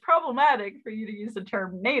 it's problematic for you to use the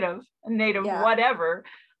term Native and Native whatever.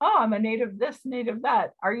 Oh, I'm a Native this, Native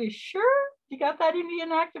that. Are you sure? You got that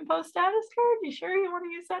Indian Act Post status card? You sure you want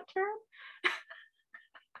to use that term?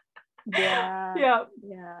 Yeah.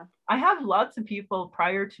 I have lots of people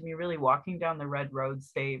prior to me really walking down the red road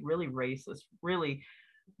say really racist, really,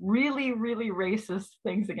 really, really racist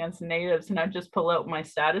things against Natives, and I just pull out my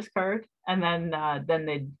status card, and then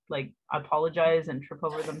they'd like apologize and trip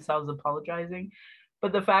over themselves apologizing.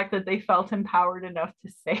 But the fact that they felt empowered enough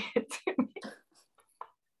to say it to me.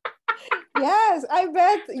 Yes, I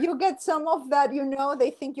bet you get some of that, they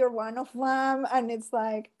think you're one of them, and it's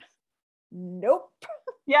like, nope.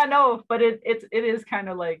 Yeah, no, but it is kind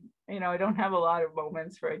of like, I don't have a lot of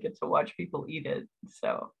moments where I get to watch people eat it.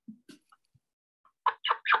 So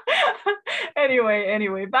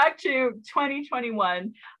anyway, back to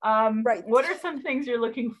 2021. Right. What are some things you're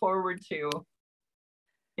looking forward to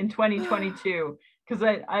in 2022? Because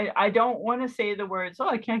I don't want to say the words, oh,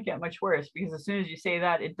 I can't get much worse, because as soon as you say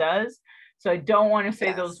that, it does. So I don't want to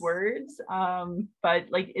say those words. But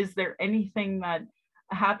like, is there anything that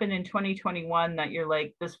happened in 2021 that you're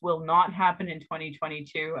like, this will not happen in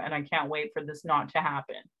 2022, and I can't wait for this not to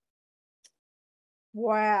happen?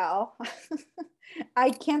 Wow. I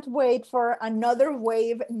can't wait for another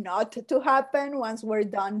wave not to happen once we're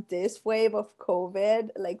done this wave of COVID.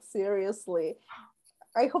 Like, seriously.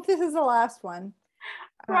 I hope this is the last one.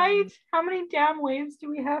 Right? How many damn waves do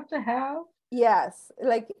we have to have? Yes.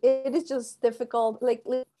 Like, it is just difficult. Like,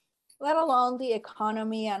 let alone the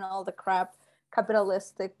economy and all the crap,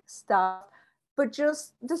 capitalistic stuff, but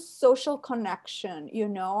just the social connection,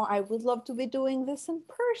 I would love to be doing this in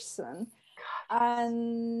person.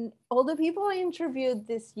 And all the people I interviewed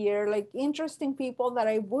this year, like interesting people that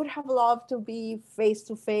I would have loved to be face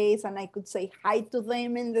to face, and I could say hi to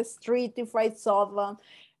them in the street if I saw them.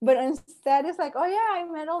 But instead it's like, oh yeah, I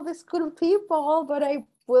met all these cool people, but I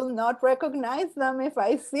will not recognize them if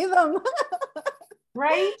I see them.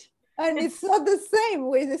 Right? And it's not the same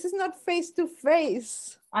way. This is not face to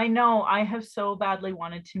face. I know. I have so badly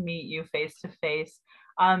wanted to meet you face to face.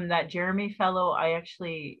 That Jeremy fellow, I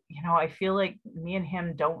actually, I feel like me and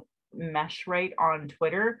him don't mesh right on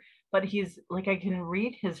Twitter, but he's like, I can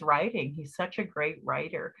read his writing. He's such a great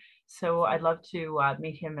writer. So I'd love to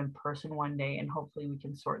meet him in person one day, and hopefully we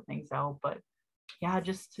can sort things out. But yeah,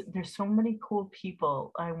 just there's so many cool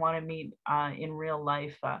people I want to meet in real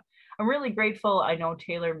life. I'm really grateful I know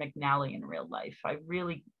Taylor McNally in real life. I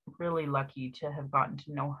really lucky to have gotten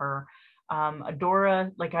to know her.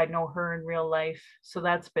 Adora, like I know her in real life, so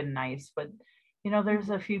that's been nice. But there's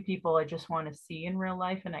a few people I just want to see in real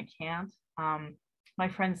life and I can't. My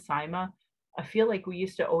friend Sima, I feel like we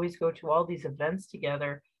used to always go to all these events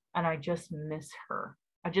together, and I just miss her.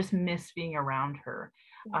 I just miss being around her.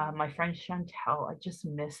 My friend Chantel, I just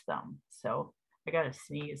miss them. So I gotta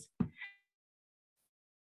sneeze.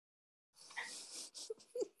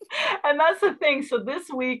 And that's the thing. So this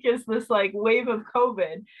week is this like wave of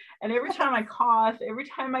COVID. And every time I cough, every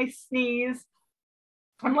time I sneeze,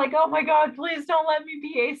 I'm like, oh my God, please don't let me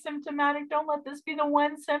be asymptomatic. Don't let this be the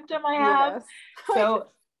one symptom I have. Yes. So,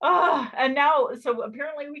 and now, so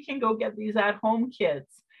apparently we can go get these at home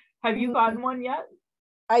kits. Have you gotten one yet?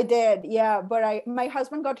 I did, yeah, but my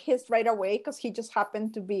husband got his right away because he just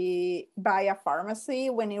happened to be by a pharmacy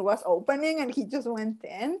when it was opening, and he just went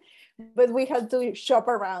in. But we had to shop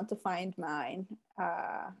around to find mine.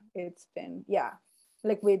 It's been, yeah,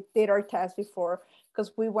 like we did our test before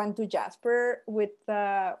because we went to Jasper with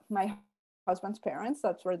my husband's parents.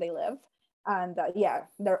 That's where they live, and yeah,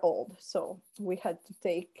 they're old, so we had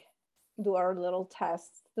to do our little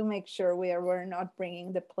tests to make sure we're not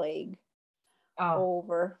bringing the plague Oh,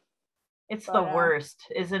 over. it's the But worst,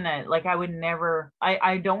 isn't it? Like I would never,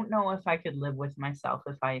 I don't know if I could live with myself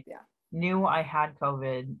if I yeah, knew I had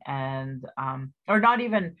COVID and, or not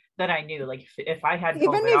even that I knew, like if I had even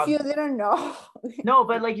COVID, if you didn't know. no,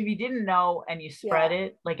 but like if you didn't know and you spread Yeah,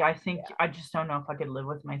 it, like I think yeah, I just don't know if I could live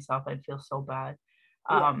with myself. I'd feel so bad.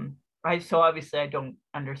 yeah. So obviously I don't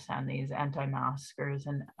understand these anti-maskers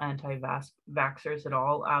and anti-vaxxers at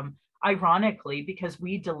all. Ironically, because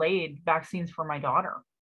we delayed vaccines for my daughter.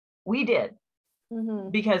 We did Mm-hmm.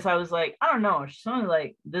 because I was like, I don't know, she's only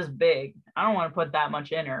like this big. I don't want to put that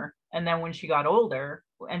much in her. And then when she got older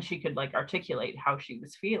and she could like articulate how she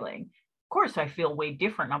was feeling, of course I feel way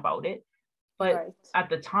different about it. But Right. at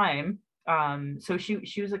the time, so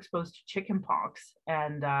she was exposed to chicken pox,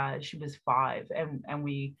 and she was 5, and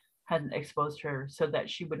we hadn't exposed her so that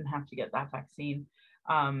she wouldn't have to get that vaccine.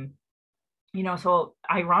 Um, so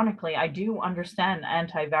ironically, I do understand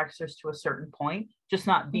anti-vaxxers to a certain point, just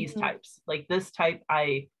not these Mm-hmm. types. Like this type,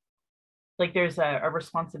 I like there's a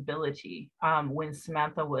responsibility. When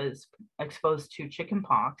Samantha was exposed to chicken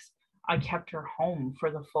pox, I kept her home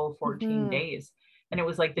for the full 14 Mm-hmm. days. And it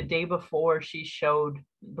was like the day before she showed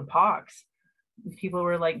the pox. People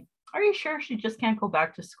were like, are you sure she just can't go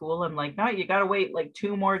back to school? I'm like, no, you gotta wait like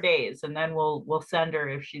 2 more days and then we'll send her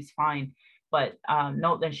if she's fine. But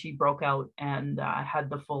no, then she broke out and had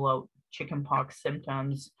the full out chicken pox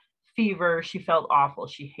symptoms, fever. She felt awful.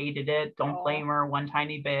 She hated it. Don't blame Oh, her one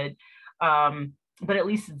tiny bit. Um, but at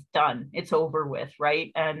least it's done. It's over with,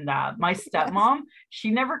 right? And my yes. stepmom,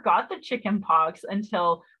 she never got the chicken pox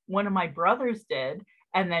until one of my brothers did,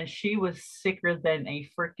 and then she was sicker than a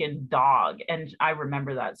freaking dog, and I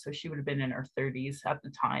remember that. So she would have been in her 30s at the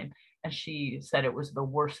time, and she said it was the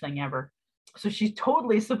worst thing ever. So she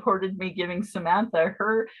totally supported me giving Samantha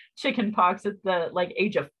her chicken pox at the like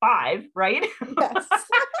age of 5, right? Yes.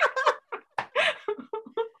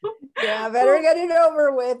 Yeah, better get it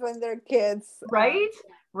over with when they're kids. Right,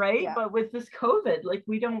 right. Yeah. But with this COVID, like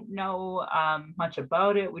we don't know much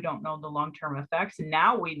about it. We don't know the long-term effects, and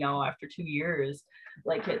now we know after 2 years,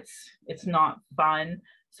 like it's not fun.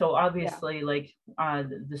 So Yeah. obviously, like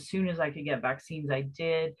the soon as I could get vaccines, I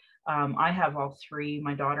did. I have all 3.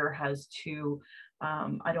 My daughter has 2.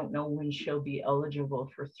 I don't know when she'll be eligible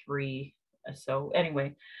for 3. So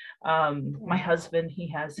anyway, my Yeah. husband, he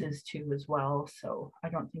has his 2 as well. So I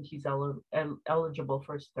don't think he's eligible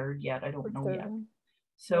for his 3rd yet. I don't For know yet. certain. Yeah.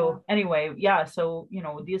 So anyway, yeah. So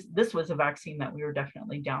this was a vaccine that we were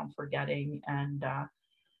definitely down for getting, and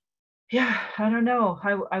yeah, I don't know.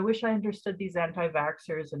 I wish I understood these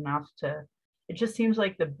anti-vaxxers enough to. It just seems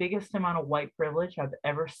like the biggest amount of white privilege I've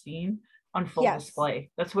ever seen on full Yes. display.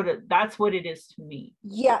 That's what it is to me.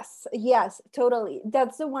 Yes. Yes. Totally.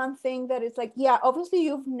 That's the one thing that it's like, yeah, obviously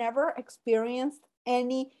you've never experienced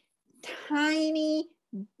any tiny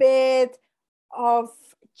bit of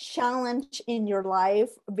challenge in your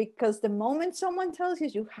life, because the moment someone tells you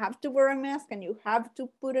you have to wear a mask and you have to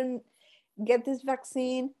get this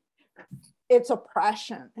vaccine, it's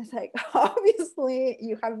oppression. It's like, obviously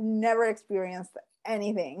you have never experienced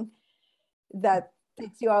anything that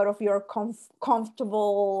takes you out of your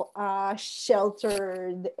comfortable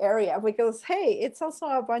sheltered area, because hey, it's also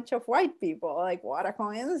a bunch of white people. Like, what a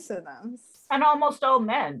coincidence. And almost all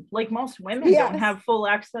men, like most women don't Yes. have full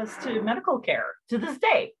access to medical care to this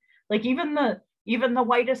day. Like even even the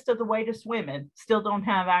whitest of the whitest women still don't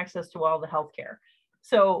have access to all the healthcare.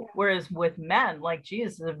 So whereas with men, like,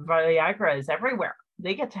 geez, the Viagra is everywhere.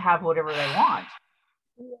 They get to have whatever they want.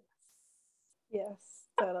 Yes. Yes,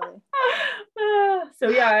 totally. So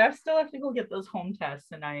yeah, I still have to go get those home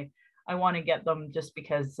tests, and I want to get them just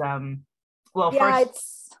because well, Yeah,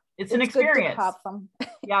 first it's an good to experience. have them.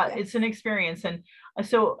 Yeah, Yes. it's an experience. And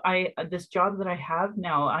so I this job that I have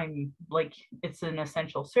now, I'm like, it's an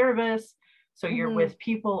essential service, so you're with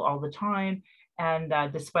people all the time. And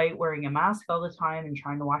despite wearing a mask all the time and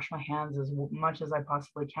trying to wash my hands as much as I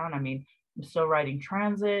possibly can, I mean, I'm still riding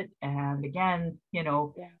transit, and again, you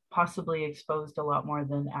know, possibly exposed a lot more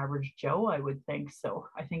than average Joe, I would think. So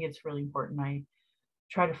I think it's really important I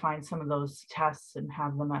try to find some of those tests and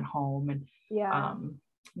have them at home, and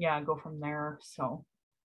go from there. So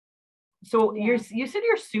you said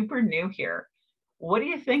you're super new here. What do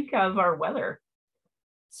you think of our weather?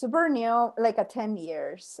 Super new, like 10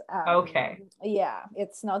 years. Okay. Yeah,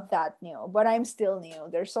 it's not that new, but I'm still new.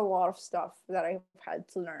 There's a lot of stuff that I've had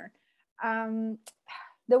to learn.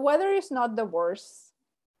 The weather is not the worst.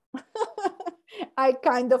 I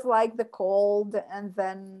kind of like the cold, and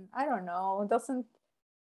then I don't know, it doesn't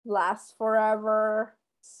last forever.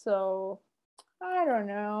 So I don't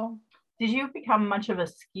know. Did you become much of a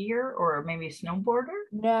skier or maybe a snowboarder?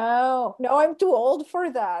 No, I'm too old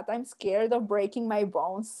for that. I'm scared of breaking my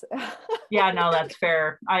bones. Yeah, no, that's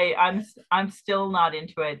fair. I'm still not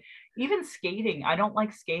into it. Even skating, I don't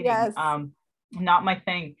like skating. Yes. Not my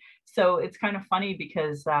thing. So it's kind of funny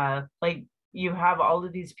because like, you have all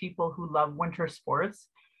of these people who love winter sports,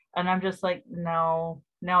 and I'm just like, no,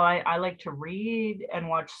 I like to read and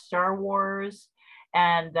watch Star Wars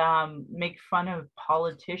and make fun of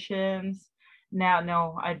politicians. Now,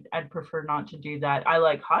 no, I'd prefer not to do that. I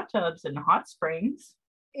like hot tubs and hot springs.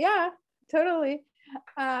 Yeah, totally.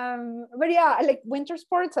 But yeah, like winter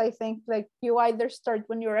sports, I think like you either start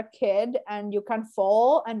when you're a kid and you can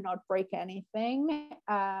fall and not break anything.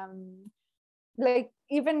 Like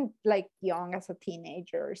even like young as a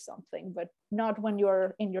teenager or something, but not when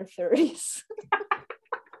you're in your 30s.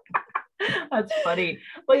 That's funny.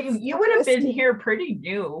 But you would have been here pretty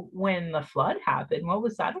new when the flood happened. What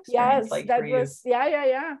was that experience like for you?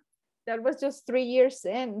 Yeah. That was just 3 years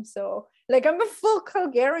in. So like I'm a full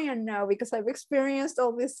Calgarian now because I've experienced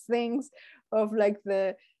all these things of like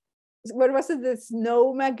what was it, the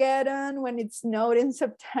snowmageddon when it snowed in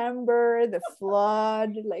September, the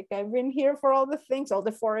flood. Like I've been here for all the things, all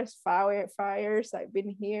the forest fires. I've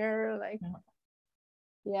been here, like,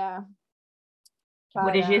 yeah.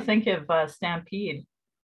 What did you think of Stampede?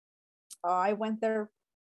 I went there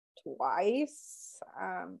twice.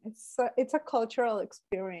 It's a cultural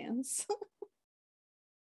experience.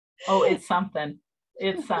 Oh, it's something.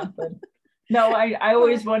 It's something. No, I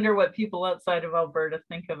always wonder what people outside of Alberta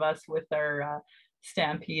think of us with our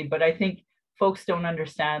Stampede, but I think folks don't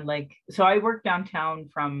understand. Like, so I worked downtown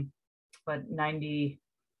from the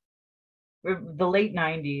late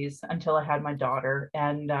 90s until I had my daughter,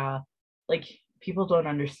 and like, people don't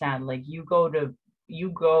understand. Like, you go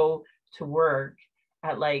to work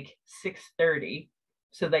at like 6:30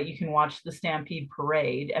 so that you can watch the Stampede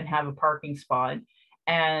parade and have a parking spot.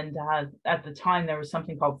 And at the time, there was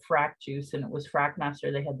something called Frack Juice, and it was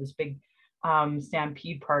Frackmaster. They had this big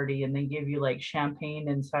Stampede party, and they give you like champagne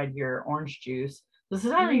inside your orange juice. This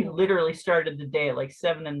is how you literally started the day at like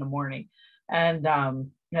 7 a.m.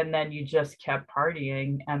 And then you just kept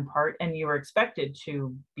partying and you were expected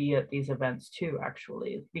to be at these events too,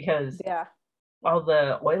 actually, because all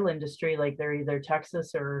the oil industry, like, they're either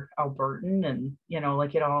Texas or Albertan, and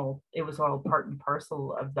like, it was all part and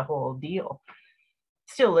parcel of the whole deal.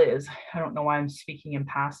 Still is. I don't know why I'm speaking in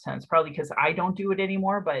past tense, probably because I don't do it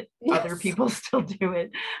anymore, but other people still do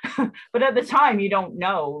it. But at the time, you don't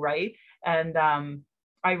know, right? And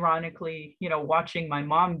ironically, watching my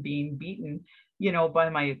mom being beaten, by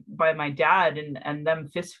my dad, and them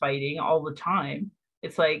fist fighting all the time.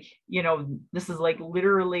 It's like, this is like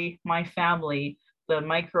literally my family, the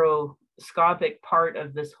microscopic part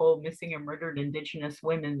of this whole missing and murdered Indigenous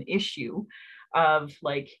women issue of,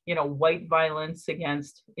 like, white violence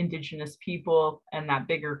against Indigenous people, and that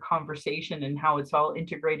bigger conversation, and how it's all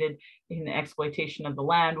integrated in the exploitation of the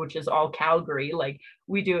land, which is all Calgary. Like,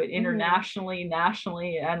 we do it internationally,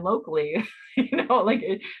 nationally, and locally.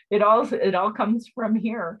 Like, it all comes from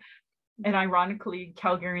here. And ironically,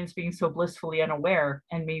 Calgarians being so blissfully unaware,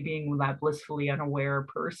 and me being that blissfully unaware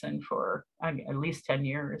person for at least 10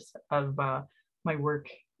 years of my work,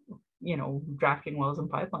 drafting wells and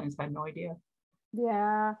pipelines, I had no idea.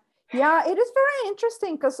 Yeah. Yeah, it is very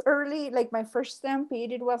interesting because early, like my first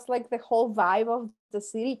Stampede, it was like the whole vibe of the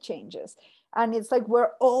city changes. And it's like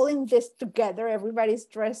we're all in this together. Everybody's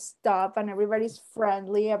dressed up and everybody's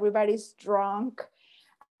friendly, everybody's drunk.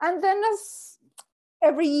 And then as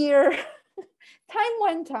every year time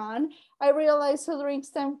went on, I realized so during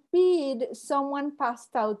Stampede, someone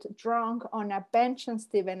passed out drunk on a bench on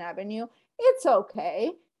Stephen Avenue. It's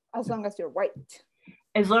okay as long as you're white.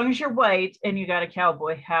 As long as you're white and you got a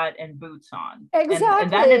cowboy hat and boots on, and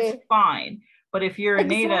then it's Exactly. fine. But if you're a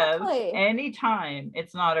native, Exactly. anytime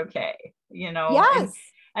it's not okay, you know. Yes.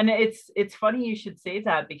 And it's funny you should say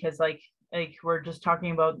that, because like we're just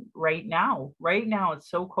talking about right now. Right now it's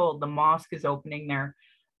so cold. The mosque is opening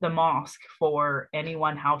the mosque for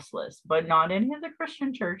anyone houseless, but not any of the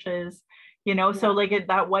Christian churches, you know. So Yeah. like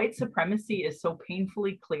that white supremacy is so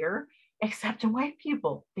painfully clear, except to white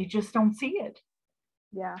people. They just don't see it.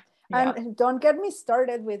 Yeah. Yeah. And don't get me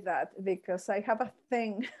started with that because I have a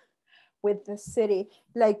thing with the city.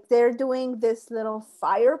 Like they're doing this little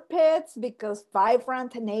fire pits because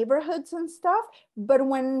vibrant neighborhoods and stuff. But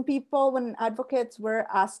when advocates were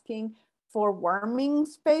asking for warming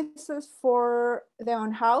spaces for the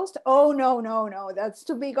unhoused, oh, no, no, no, that's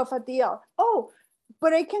too big of a deal. Oh,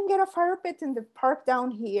 but I can get a fire pit in the park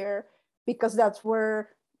down here because that's for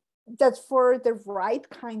the right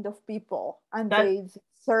kind of people and That they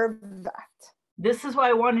serve that. this is why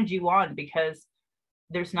I wanted you on, because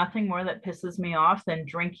there's nothing more that pisses me off than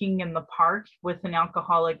drinking in the park with an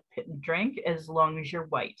alcoholic drink, as long as you're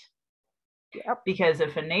white. Yep. Because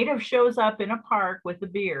if a native shows up in a park with a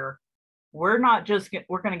beer, we're not just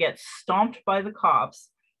we're going to get stomped by the cops.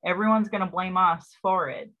 Everyone's going to blame us for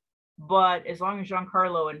it. But as long as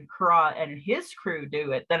Giancarlo and Kara and his crew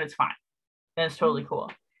do it, then it's fine. Then it's totally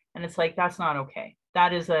cool. And it's like, that's not okay.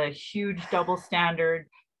 That is a huge double standard.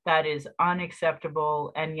 That is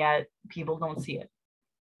unacceptable. And yet people don't see it,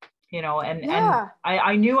 you know. And Yeah.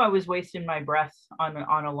 I knew I was wasting my breath on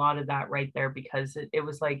a lot of that right there, because it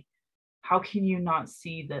was like, how can you not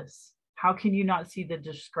see this? How can you not see the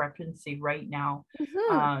discrepancy right now?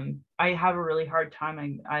 Mm-hmm. I have a really hard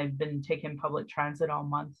time. I've been taking public transit all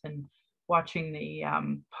month and watching the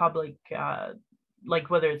public,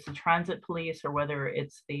 like whether it's the transit police or whether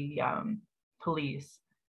it's the police,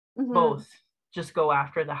 Mm-hmm. both just go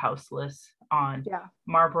after the houseless on Yeah.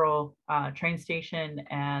 Marlborough train station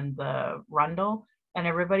and the Rundle, and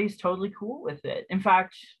everybody's totally cool with it. In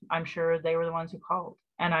fact, I'm sure they were the ones who called.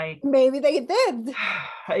 And Maybe they did.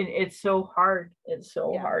 it's so hard. It's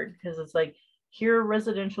so Yeah. hard because it's like, here are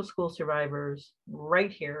residential school survivors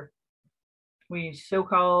right here. We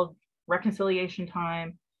so-called reconciliation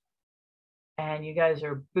time, and you guys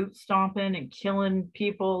are boot stomping and killing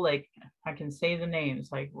people. Like, I can say the names,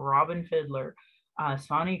 like Robin Fiddler,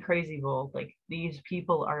 Sonny Crazy Bull. Like, these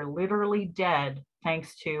people are literally dead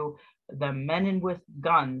thanks to the men in with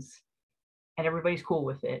guns, and everybody's cool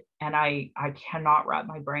with it. And I cannot wrap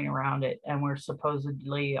my brain around it. And we're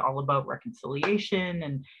supposedly all about reconciliation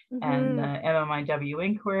and the Mm-hmm. MMIW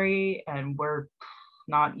inquiry, and we're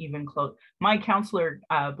not even close. My counselor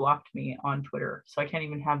blocked me on Twitter, so I can't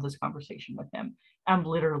even have this conversation with him. I'm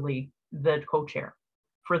literally the co-chair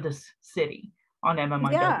for this city on Yeah.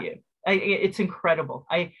 MMIW. It's incredible.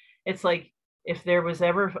 It's like, if there was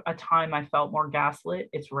ever a time I felt more gaslit,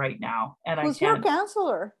 it's right now, and I Who's your can't.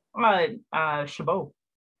 counselor? Chabot.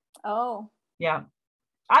 Oh, Yeah,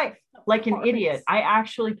 I of like an idiot. course. I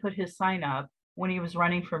actually put his sign up when he was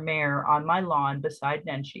running for mayor on my lawn beside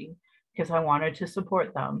Nenshi, because I wanted to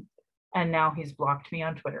support them, and now he's blocked me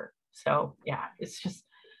on Twitter. So yeah, it's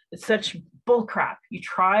such bull crap. You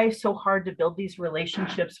try so hard to build these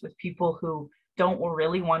relationships with people who don't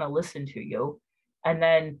really want to listen to you, and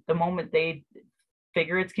then the moment they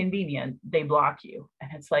figure it's convenient, they block you.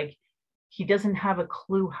 And it's like, he doesn't have a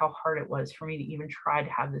clue how hard it was for me to even try to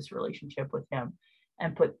have this relationship with him,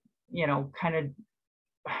 and put, you know, kind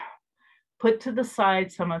of put to the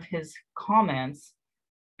side some of his comments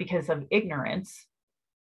because of ignorance,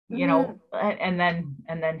 you Mm-hmm. know. And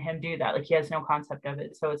then him do that, like he has no concept of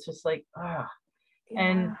it. So it's just like,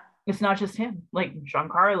 and Yeah. it's not just him, like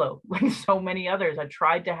Giancarlo, like so many others I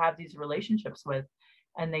tried to have these relationships with,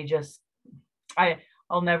 and they just,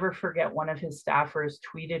 I'll never forget, one of his staffers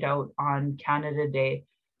tweeted out on Canada Day,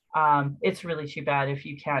 it's really too bad if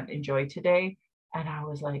you can't enjoy today. And I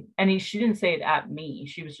was like, she didn't say it at me,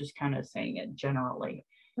 she was just kind of saying it generally.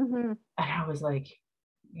 Mm-hmm. And I was like,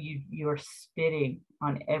 you're spitting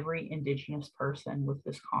on every Indigenous person with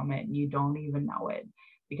this comment, and you don't even know it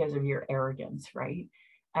because of your arrogance, right?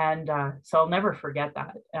 And so I'll never forget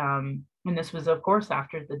that. And this was, of course,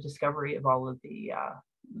 after the discovery of all of the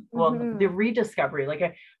well, the Mhm. rediscovery. Like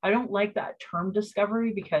I don't like that term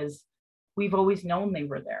discovery because we've always known they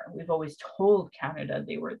were there. We've always told Canada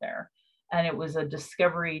they were there. And it was a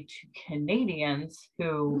discovery to Canadians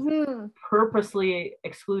who Mhm. purposely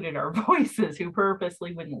excluded our voices, who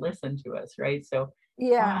purposely wouldn't listen to us, right? So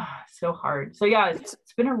Yeah. so hard. So yeah, It's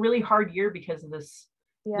it's been a really hard year because of this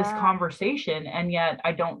yeah. conversation, and yet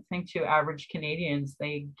I don't think to average Canadians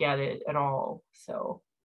they get it at all. So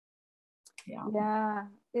yeah. Yeah.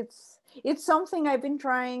 It's something I've been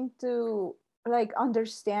trying to like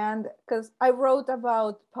understand because I wrote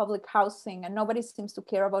about public housing and nobody seems to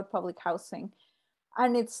care about public housing.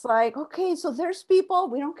 And it's like, okay, so there's people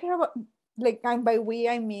we don't care about, like, and by we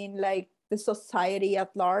I mean like the society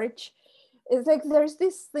at large. It's like there's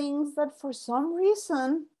these things that for some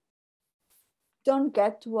reason don't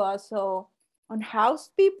get to us. So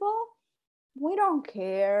unhoused people, we don't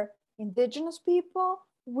care. Indigenous people,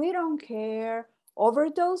 we don't care.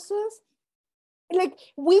 Overdoses, like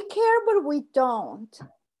we care, but we don't.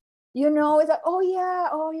 You know, it's like, oh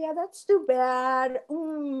yeah, that's too bad.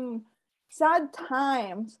 Sad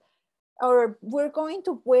times. Or we're going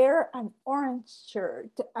to wear an orange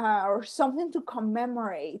shirt or something to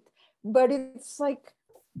commemorate. But it's like,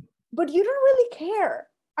 but you don't really care.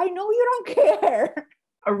 I know you don't care.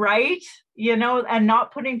 Right, and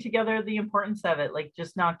not putting together the importance of it, like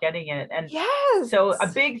just not getting it. And so a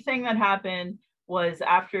Yes. big thing that happened was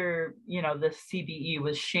after the CBE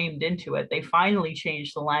was shamed into it, they finally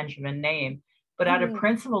changed the Langevin name, but out of Mhm.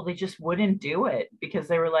 principle they just wouldn't do it because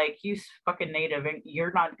they were like, you fucking native,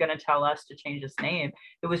 you're not going to tell us to change this name.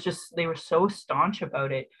 It was just, they were so staunch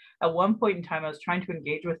about it. At one point in time I was trying to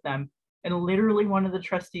engage with them, and literally one of the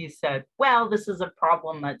trustees said, well, this is a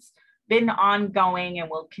problem that's been ongoing and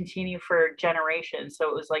will continue for generations. So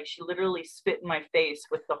it was like she literally spit in my face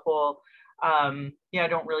with the whole, I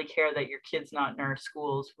don't really care that your kid's not in our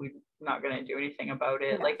schools. We're not going to do anything about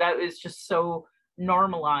it. Yeah. Like that was just so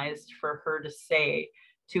normalized for her to say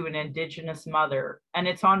to an Indigenous mother. And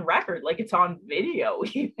it's on record, like it's on video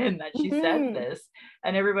even that she said Mhm. this.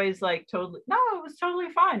 And everybody's like, totally, no, it was totally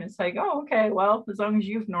fine. It's like, oh, okay, well, as long as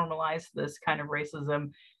you've normalized this kind of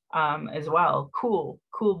racism as well. Cool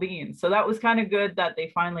beans. So that was kind of good that they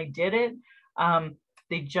finally did it.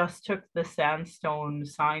 They just took the sandstone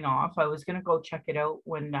sign off. I was going to go check it out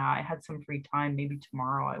when I had some free time. Maybe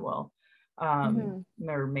tomorrow I will. Mhm.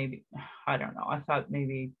 Or maybe, I don't know. I thought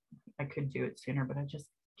maybe I could do it sooner, but I just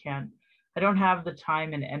can't. I don't have the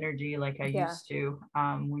time and energy like I Yeah. used to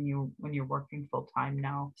when you're working full time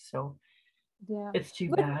now. So Yeah. it's too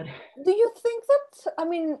But bad. do you think that, I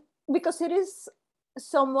mean, because it is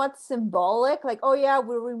somewhat symbolic, like, oh yeah,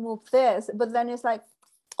 we remove this, but then it's like,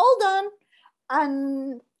 all done,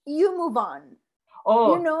 and you move on. You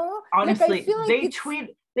Oh, know, like I honestly, feel like it's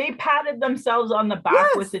they patted themselves on the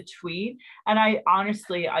back with yes. a tweet. And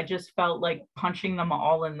I just felt like punching them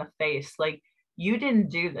all in the face. Like, you didn't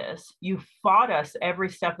do this. You fought us every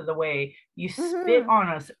step of the way. You spit Hmm. on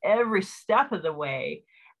us every step of the way.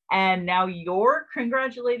 And now you're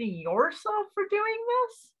congratulating yourself for doing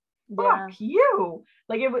this? Fuck Yeah. you.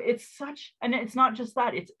 Like, it's such, and it's not just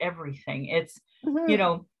that, it's everything. It's, you Hmm.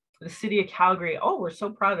 know, the city of Calgary, oh, we're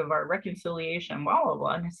so proud of our reconciliation, blah, blah,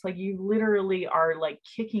 blah. And it's like you literally are like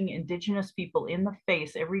kicking Indigenous people in the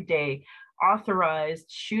face every day,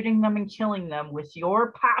 authorized shooting them and killing them with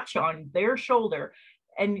your patch on their shoulder.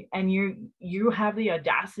 And you have the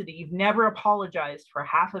audacity, you've never apologized for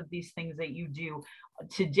half of these things that you do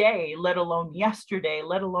today, let alone yesterday,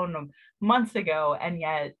 let alone months ago. And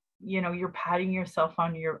yet, you're patting yourself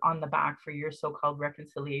on the back for your so-called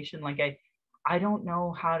reconciliation. Like I don't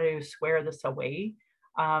know how to swear this away.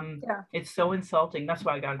 Yeah. It's so insulting. That's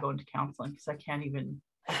why I got to go into counseling because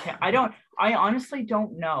I honestly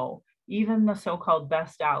don't know. Even the so-called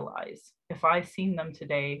best allies, if I seen them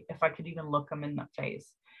today, if I could even look them in the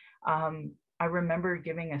face. I remember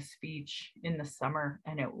giving a speech in the summer,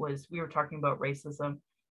 and we were talking about racism,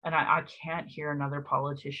 and I can't hear another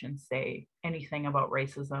politician say anything about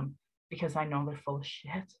racism because I know they're full of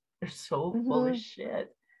shit. They're so full of Hmm.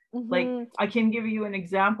 shit. Like, Hmm. I can give you an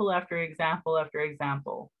example after example after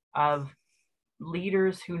example of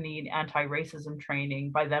leaders who need anti-racism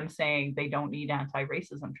training by them saying they don't need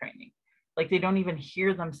anti-racism training. Like, they don't even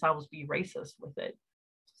hear themselves be racist with it.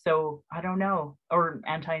 So I don't know, or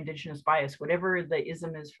anti-indigenous bias, whatever the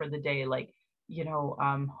ism is for the day. Like,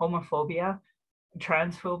 homophobia,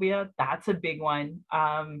 transphobia, that's a big one.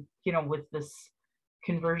 With this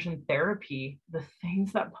conversion therapy, the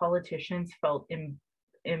things that politicians felt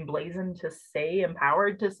emblazoned to say,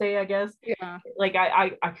 empowered to say, I guess. Yeah. Like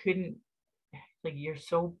I couldn't, like, you're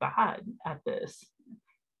so bad at this.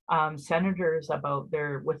 senators about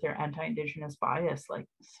their anti-Indigenous bias, like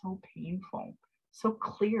so painful, so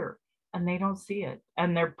clear, and they don't see it,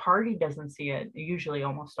 and their party doesn't see it. Usually,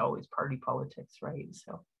 almost always party politics, right?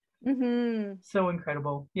 So, so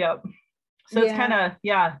incredible. Yep. So it's kind of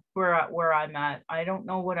where I'm at. I don't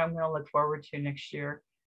know what I'm going to look forward to next year,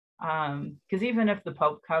 because even if the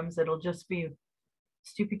Pope comes, it'll just be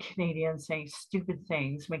stupid Canadians saying stupid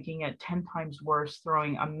things, making it 10 times worse,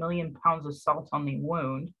 throwing a million pounds of salt on the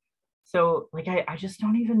wound. So like I just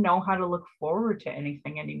don't even know how to look forward to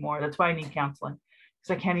anything anymore. That's why I need counseling,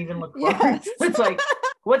 because I can't even look forward. Yes. It's like,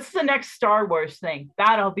 what's the next Star Wars thing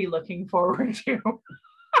that I'll be looking forward to?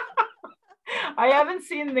 I haven't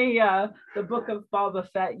seen the Book of Boba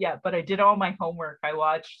Fett yet, but I did all my homework. I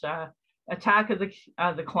watched Attack of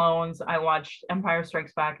the Clones. I watched Empire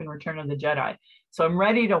Strikes Back and Return of the Jedi. So I'm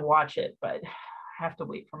ready to watch it, but I have to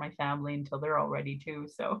wait for my family until they're all ready too.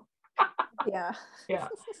 So yeah.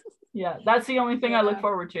 That's the only thing I look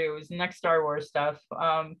forward to is next Star Wars stuff.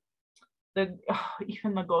 Even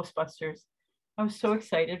the Ghostbusters. I was so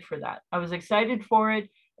excited for that. I was excited for it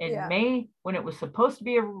in May when it was supposed to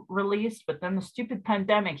be released, but then the stupid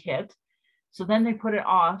pandemic hit. So then they put it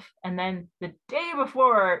off. And then the day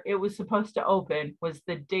before it was supposed to open was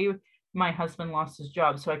the day my husband lost his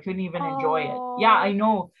job. So I couldn't even enjoy it. Yeah, I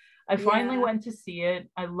know. I finally went to see it.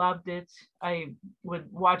 I loved it. I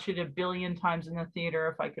would watch it a billion times in the theater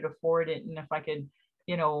if I could afford it and if I could,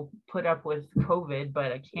 put up with COVID,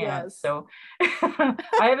 but I can't. Yes. So I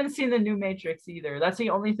haven't seen the new Matrix either. That's the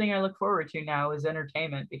only thing I look forward to now is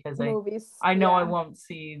entertainment, because I know I won't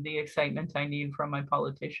see the excitement I need from my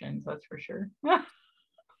politicians. That's for sure.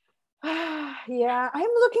 Yeah, I'm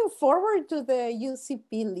looking forward to the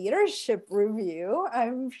UCP leadership review.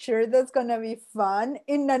 I'm sure that's gonna be fun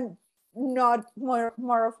in a not more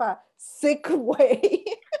of a sick way.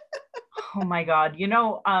 Oh my God.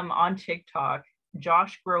 On TikTok,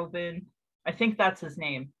 Josh Groban, I think that's his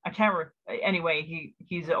name. I can't anyway,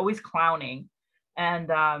 he's always clowning.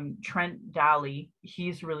 And Trent Daly,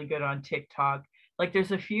 he's really good on TikTok. Like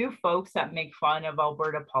there's a few folks that make fun of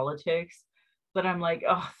Alberta politics, but I'm like,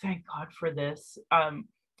 oh, thank God for this.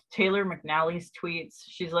 Taylor McNally's tweets,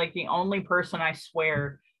 she's like the only person I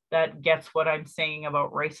swear that gets what I'm saying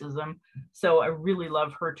about racism. So I really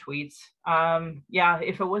love her tweets.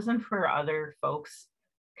 If it wasn't for other folks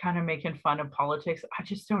kind of making fun of politics, I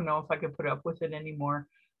just don't know if I could put up with it anymore,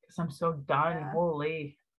 because I'm so done.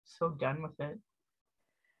 Holy, so done with it.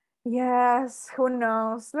 Yes, who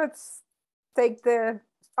knows? Let's take the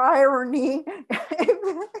irony.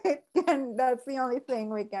 That's the only thing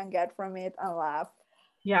we can get from it and laugh.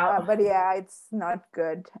 Yeah. But yeah, it's not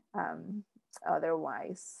good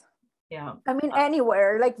otherwise. Yeah. I mean,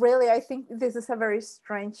 anywhere, like really, I think this is a very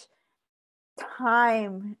strange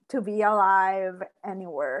time to be alive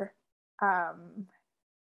anywhere.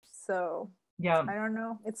 So yeah, I don't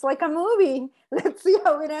know. It's like a movie. Let's see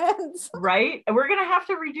how it ends. Right? We're going to have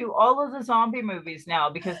to redo all of the zombie movies now,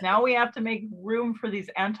 because now we have to make room for these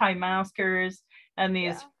anti-maskers and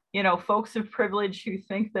these, folks of privilege who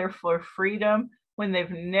think they're for freedom when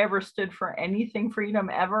they've never stood for anything freedom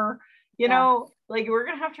ever. Like we're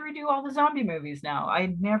going to have to redo all the zombie movies now.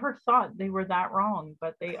 I never thought they were that wrong,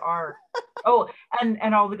 but they are. Oh,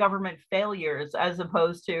 and all the government failures, as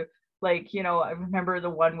opposed to like, I remember the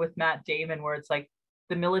one with Matt Damon where it's like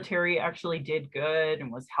the military actually did good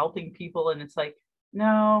and was helping people. And it's like,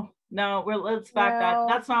 no, let's back that.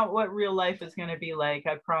 That's not what real life is going to be like.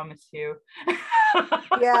 I promise you.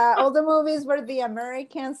 Yeah, all the movies where the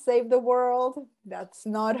Americans save the world. That's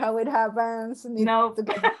not how it happens. No.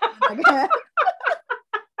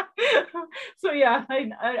 So yeah,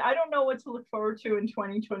 I don't know what to look forward to in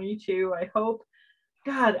 2022. I hope,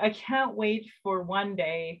 God, I can't wait for one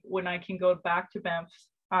day when I can go back to Banff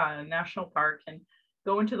National Park and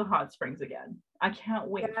go into the hot springs again. I can't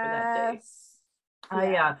wait for that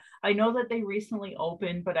day. I know that they recently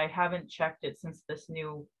opened, but I haven't checked it since this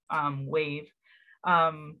new wave.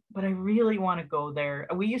 But I really want to go there.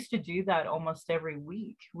 We used to do that almost every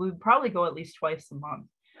week. We would probably go at least twice a month.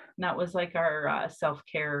 And that was like our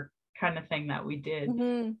self-care kind of thing that we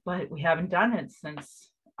did. But we haven't done it since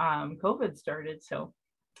COVID started. So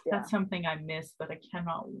that's something I miss that I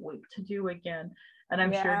cannot wait to do again. And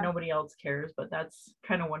I'm sure nobody else cares, but that's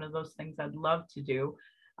kind of one of those things I'd love to do.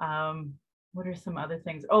 What are some other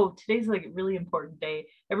things? Oh, today's like a really important day.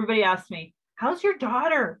 Everybody asks me, how's your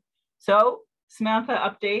daughter? So Samantha,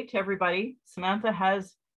 update to everybody. Samantha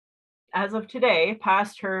has, as of today,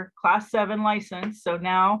 passed her Class 7 license. So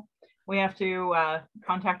now we have to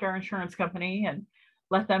contact our insurance company and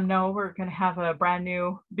let them know we're going to have a brand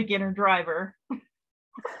new beginner driver.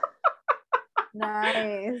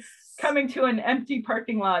 Nice. Coming to an empty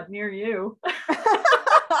parking lot near you.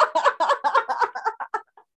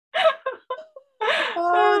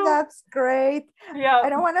 Oh, that's great. Yeah. I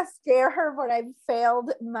don't want to scare her, but I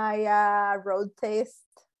failed my road test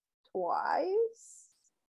twice.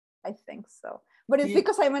 I think so. But it's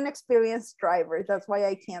because I'm an experienced driver. That's why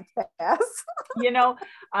I can't pass.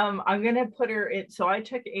 I'm going to put her in. So I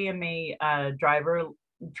took AMA driver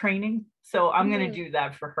training. So I'm going to do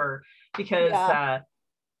that for her because at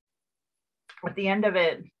the end of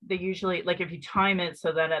it, they usually, like if you time it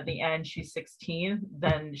so that at the end she's 16,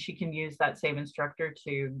 then she can use that same instructor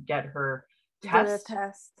to get her test.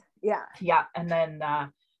 Yeah. Yeah. And then,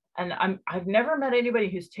 and I've never met anybody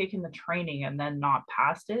who's taken the training and then not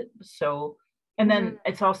passed it. So, and then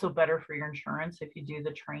it's also better for your insurance if you do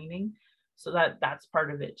the training. So that's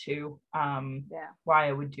part of it too. Why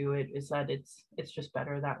I would do it is that it's just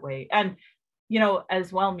better that way. And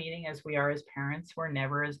as well-meaning as we are as parents, we're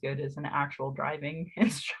never as good as an actual driving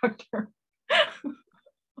instructor.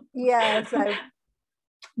 Yes.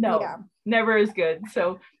 Never as good.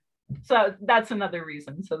 So that's another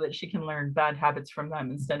reason, so that she can learn bad habits from them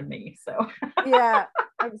instead of me. So yeah,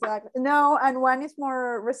 exactly. No, and one is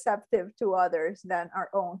more receptive to others than our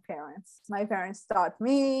own parents. My parents taught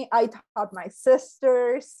me, I taught my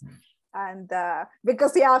sisters, and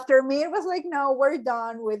because after me it was like, no, we're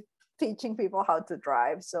done with teaching people how to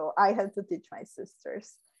drive. So I had to teach my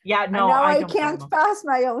sisters. Yeah, no, and now I can't pass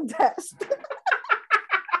my own test.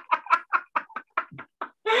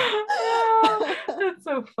 That's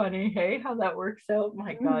so funny, hey, how that works out.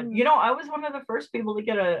 My God. I was one of the first people to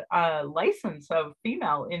get a license of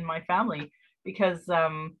female in my family because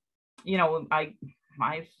my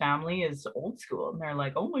family is old school and they're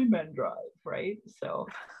like, only men drive, right? So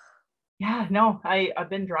yeah, no, I've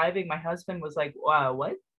been driving. My husband was like,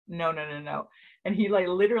 what? No. And he like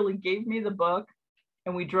literally gave me the book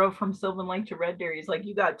and we drove from Sylvan Lake to Red Deer. He's like,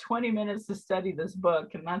 you got 20 minutes to study this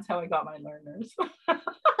book. And that's how I got my learners.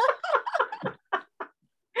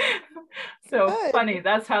 So good. Funny.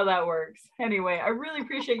 That's how that works. Anyway, I really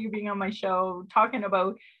appreciate you being on my show, talking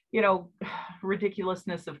about,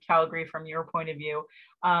 ridiculousness of Calgary from your point of view.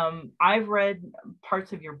 I've read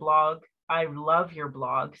parts of your blog. I love your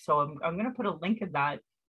blog. So I'm going to put a link of that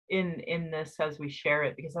in this as we share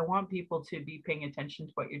it, because I want people to be paying attention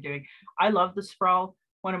to what you're doing. I love The Sprawl,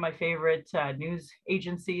 one of my favorite news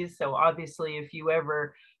agencies. So obviously, if you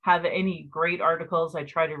ever have any great articles, I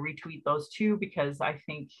try to retweet those too, because I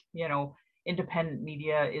think, independent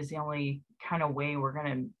media is the only kind of way we're going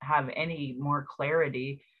to have any more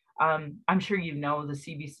clarity. I'm sure the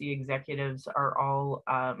CBC executives are all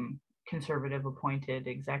conservative appointed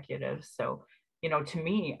executives. So, to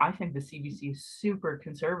me, I think the CBC is super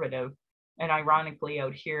conservative. And ironically,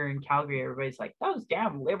 out here in Calgary, everybody's like, those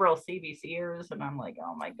damn liberal CBCers. And I'm like,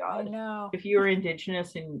 oh my God. I know. If you're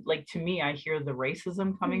Indigenous, and like, to me, I hear the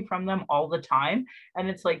racism coming from them all the time. And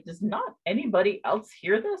it's like, does not anybody else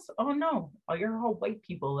hear this? Oh no, you're all white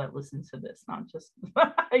people that listen to this, not just,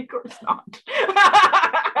 of course not.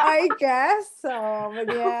 I guess so, but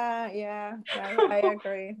yeah, I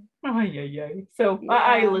agree. So yeah.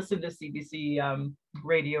 I listen to CBC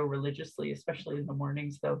radio religiously, especially in the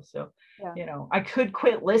mornings though. So, I could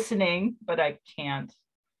quit listening, but I can't.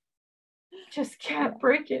 Just can't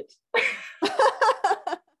break it.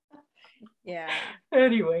 Yeah.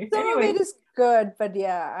 Anyway. Some of it is good, but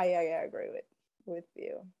I agree with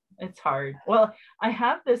you. It's hard. Well, I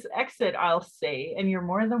have this exit, I'll say, and you're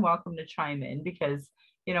more than welcome to chime in, because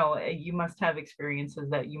you must have experiences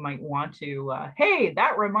that you might want to, hey,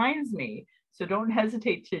 that reminds me. So don't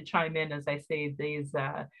hesitate to chime in as I say these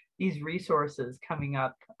resources coming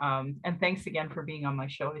up. And thanks again for being on my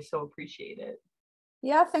show. I so appreciate it.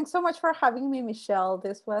 Yeah, thanks so much for having me, Michelle.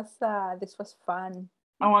 This was fun.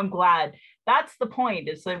 Oh, I'm glad. That's the point,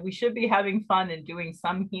 is that we should be having fun and doing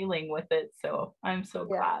some healing with it. So I'm so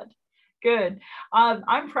glad. Good.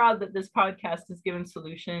 I'm proud that this podcast has given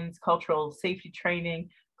solutions, cultural safety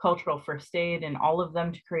training, cultural first aid, and all of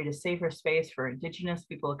them to create a safer space for Indigenous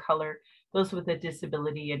people of color, those with a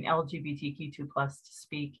disability, and LGBTQ2+ to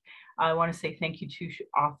speak. I want to say thank you to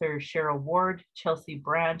authors Cheryl Ward, Chelsea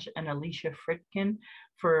Branch, and Alicia Fritkin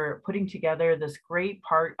for putting together this great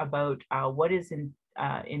part about what is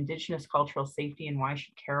Indigenous cultural safety and why I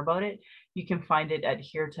should care about it. You can find it at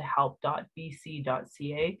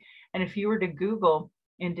heretohelp.bc.ca. And if you were to Google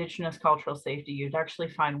Indigenous cultural safety, you'd actually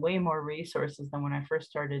find way more resources than when I first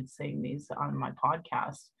started saying these on my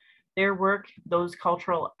podcast. Their work, those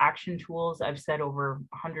cultural action tools, I've said over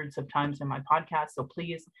hundreds of times in my podcast. So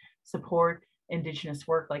please support Indigenous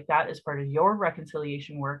work like that as part of your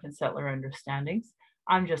reconciliation work and settler understandings.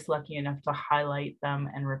 I'm just lucky enough to highlight them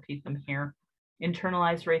and repeat them here.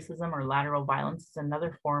 Internalized racism or lateral violence is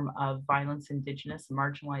another form of violence Indigenous and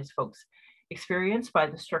marginalized folks experienced by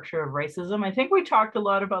the structure of racism. I think we talked a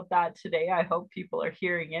lot about that today. I hope people are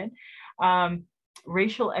hearing it.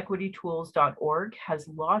 Racialequitytools.org has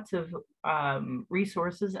lots of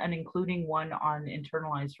resources, and including one on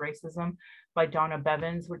internalized racism by Donna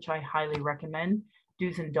Bevins, which I highly recommend.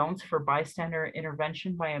 Do's and Don'ts for Bystander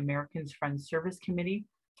Intervention by Americans Friends Service Committee.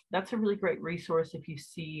 That's a really great resource if you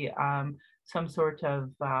see some sort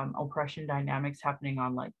of oppression dynamics happening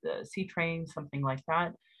on like the C train, something like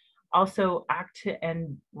that. Also,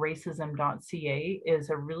 acttoendracism.ca is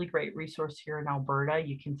a really great resource here in Alberta.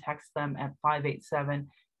 You can text them at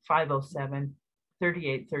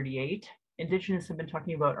 587-507-3838. Indigenous have been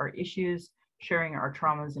talking about our issues, sharing our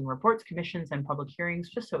traumas in reports, commissions, and public hearings,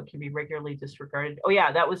 just so it can be regularly disregarded. Oh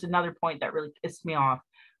yeah, that was another point that really pissed me off,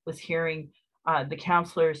 was hearing the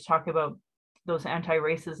councillors talk about those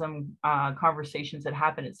anti-racism conversations that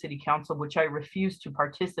happen at City Council, which I refuse to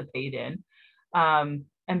participate in.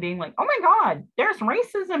 And being like, oh my God, there's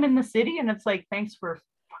racism in the city. And it's like, thanks for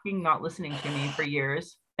fucking not listening to me for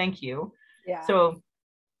years. Thank you. Yeah. So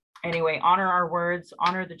anyway, honor our words,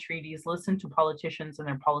 honor the treaties, listen to politicians and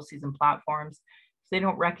their policies and platforms. If they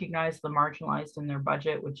don't recognize the marginalized in their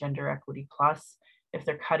budget with Gender Equity Plus, if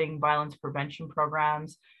they're cutting violence prevention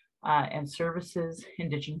programs and services,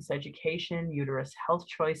 Indigenous education, uterus health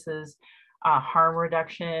choices, harm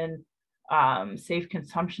reduction, safe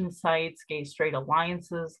consumption sites, gay straight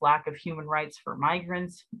alliances, lack of human rights for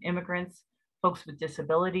migrants, immigrants, folks with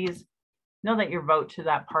disabilities, know that your vote to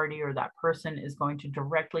that party or that person is going to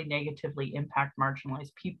directly negatively impact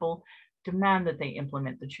marginalized people. Demand that they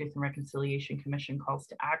implement the Truth and Reconciliation Commission calls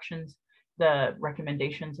to actions, the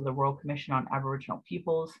recommendations of the Royal Commission on Aboriginal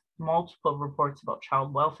Peoples, multiple reports about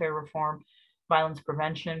child welfare reform, violence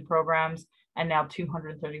prevention programs, and now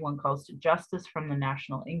 231 calls to justice from the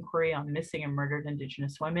National Inquiry on Missing and Murdered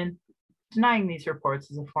Indigenous Women. Denying these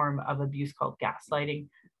reports is a form of abuse called gaslighting.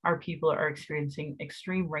 Our people are experiencing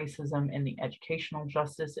extreme racism in the educational,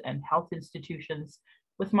 justice, and health institutions,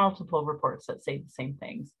 with multiple reports that say the same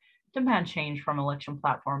things. Demand change from election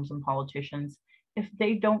platforms and politicians. If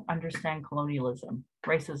they don't understand colonialism,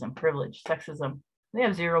 racism, privilege, sexism, they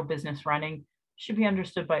have zero business running. Should be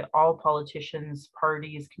understood by all politicians,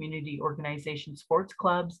 parties, community organizations, sports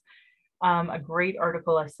clubs. A great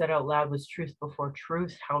article I said out loud was Truth Before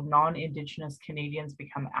Truth, how non-Indigenous Canadians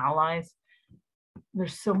become allies.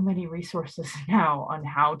 There's so many resources now on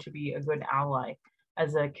how to be a good ally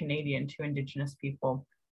as a Canadian to Indigenous people.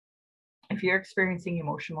 If you're experiencing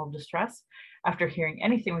emotional distress after hearing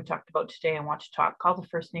anything we talked about today and want to talk, call the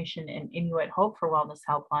First Nation and Inuit Hope for Wellness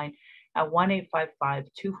helpline at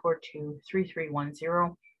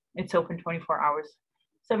 1-855-242-3310. It's open 24 hours,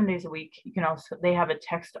 7 days a week. You can also, they have a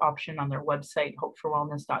text option on their website,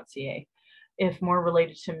 hopeforwellness.ca. If more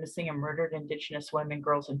related to missing and murdered Indigenous women,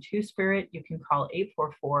 girls, and Two-Spirit, you can call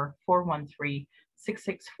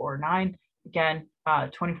 844-413-6649. Again,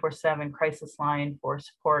 24/7 crisis line for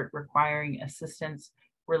support requiring assistance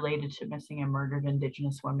related to missing and murdered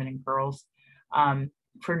Indigenous women and girls.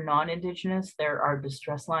 For non-Indigenous, there are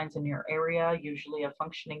distress lines in your area, usually a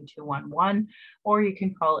functioning 211, or you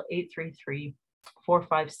can call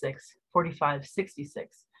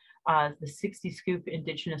 833-456-4566. The 60 Scoop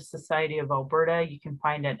Indigenous Society of Alberta, you can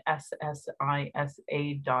find at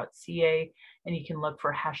ssisa.ca, and you can look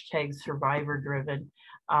for hashtag survivor driven.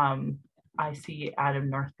 I see Adam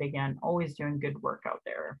Northbiggen always doing good work out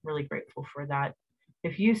there. Really grateful for that.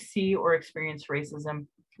 If you see or experience racism,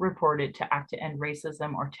 report it to Act to End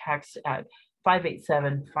Racism or text at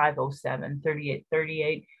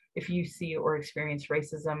 587-507-3838. If you see or experience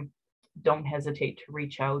racism, don't hesitate to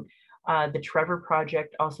reach out. The Trevor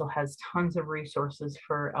Project also has tons of resources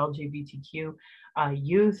for LGBTQ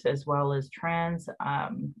youth as well as trans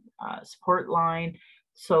support line.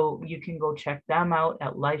 So you can go check them out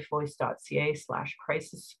at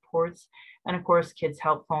lifevoice.ca/crisis supports. And of course, Kids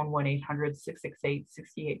Help Phone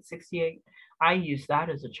 1-800-668-6868. I used that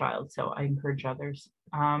as a child, so I encourage others.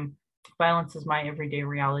 Violence is my everyday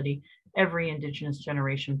reality. Every Indigenous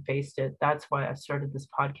generation faced it. That's why I started this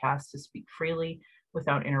podcast, to speak freely,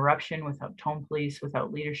 without interruption, without tone police,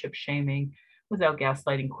 without leadership shaming, without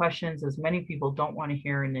gaslighting questions, as many people don't want to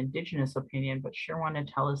hear an Indigenous opinion, but sure want to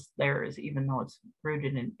tell us theirs, even though it's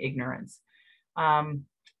rooted in ignorance.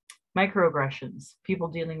 Microaggressions, people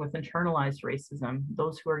dealing with internalized racism,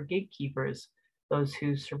 those who are gatekeepers, those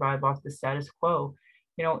who survive off the status quo.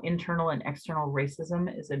 You know, internal and external racism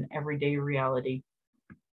is an everyday reality.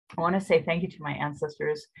 I want to say thank you to my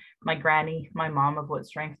ancestors, my granny, my mom, of what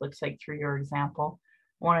strength looks like through your example.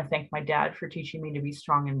 I want to thank my dad for teaching me to be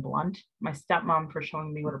strong and blunt, my stepmom for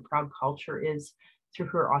showing me what a proud culture is through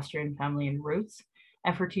her Austrian family and roots,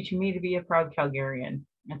 and for teaching me to be a proud Calgarian.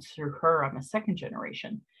 It's through her I'm a second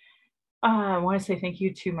generation. I want to say thank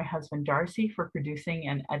you to my husband, Darcy, for producing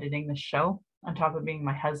and editing the show. On top of being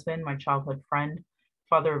my husband, my childhood friend,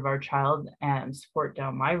 father of our child, and support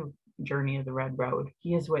down my journey of the Red Road,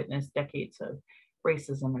 he has witnessed decades of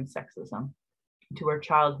racism and sexism. To our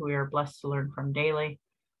child, who we are blessed to learn from daily,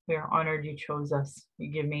 we are honored you chose us.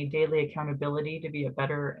 You give me daily accountability to be a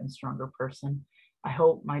better and stronger person. I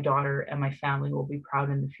hope my daughter and my family will be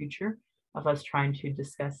proud in the future of us trying to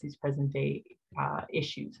discuss these present day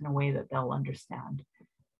issues in a way that they'll understand.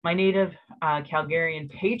 My native Calgarian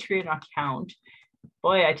Patreon account,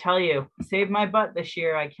 boy, I tell you, saved my butt this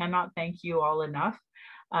year. I cannot thank you all enough.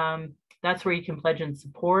 That's where you can pledge and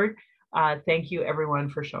support. Thank you everyone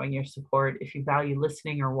for showing your support. If you value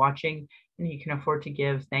listening or watching and you can afford to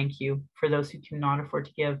give, thank you. For those who cannot afford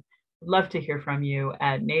to give, I'd love to hear from you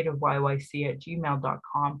at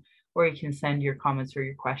nativeyyc@gmail.com, where you can send your comments or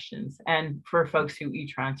your questions. And for folks who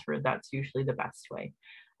e-transfer, that's usually the best way.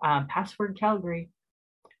 Password Calgary.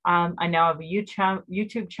 I now have a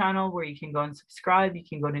YouTube channel where you can go and subscribe. You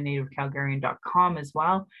can go to nativecalgarian.com as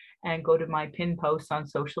well and go to my pin posts on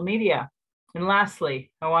social media. And lastly,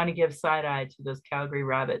 I want to give side eye to those Calgary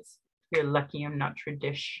rabbits. You're lucky I'm not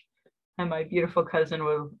tradish. And my beautiful cousin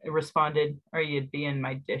responded, or you'd be in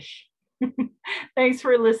my dish. Thanks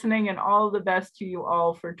for listening and all the best to you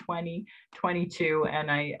all for 2022.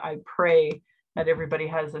 And I pray that everybody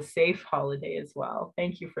has a safe holiday as well.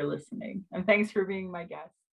 Thank you for listening. And thanks for being my guest.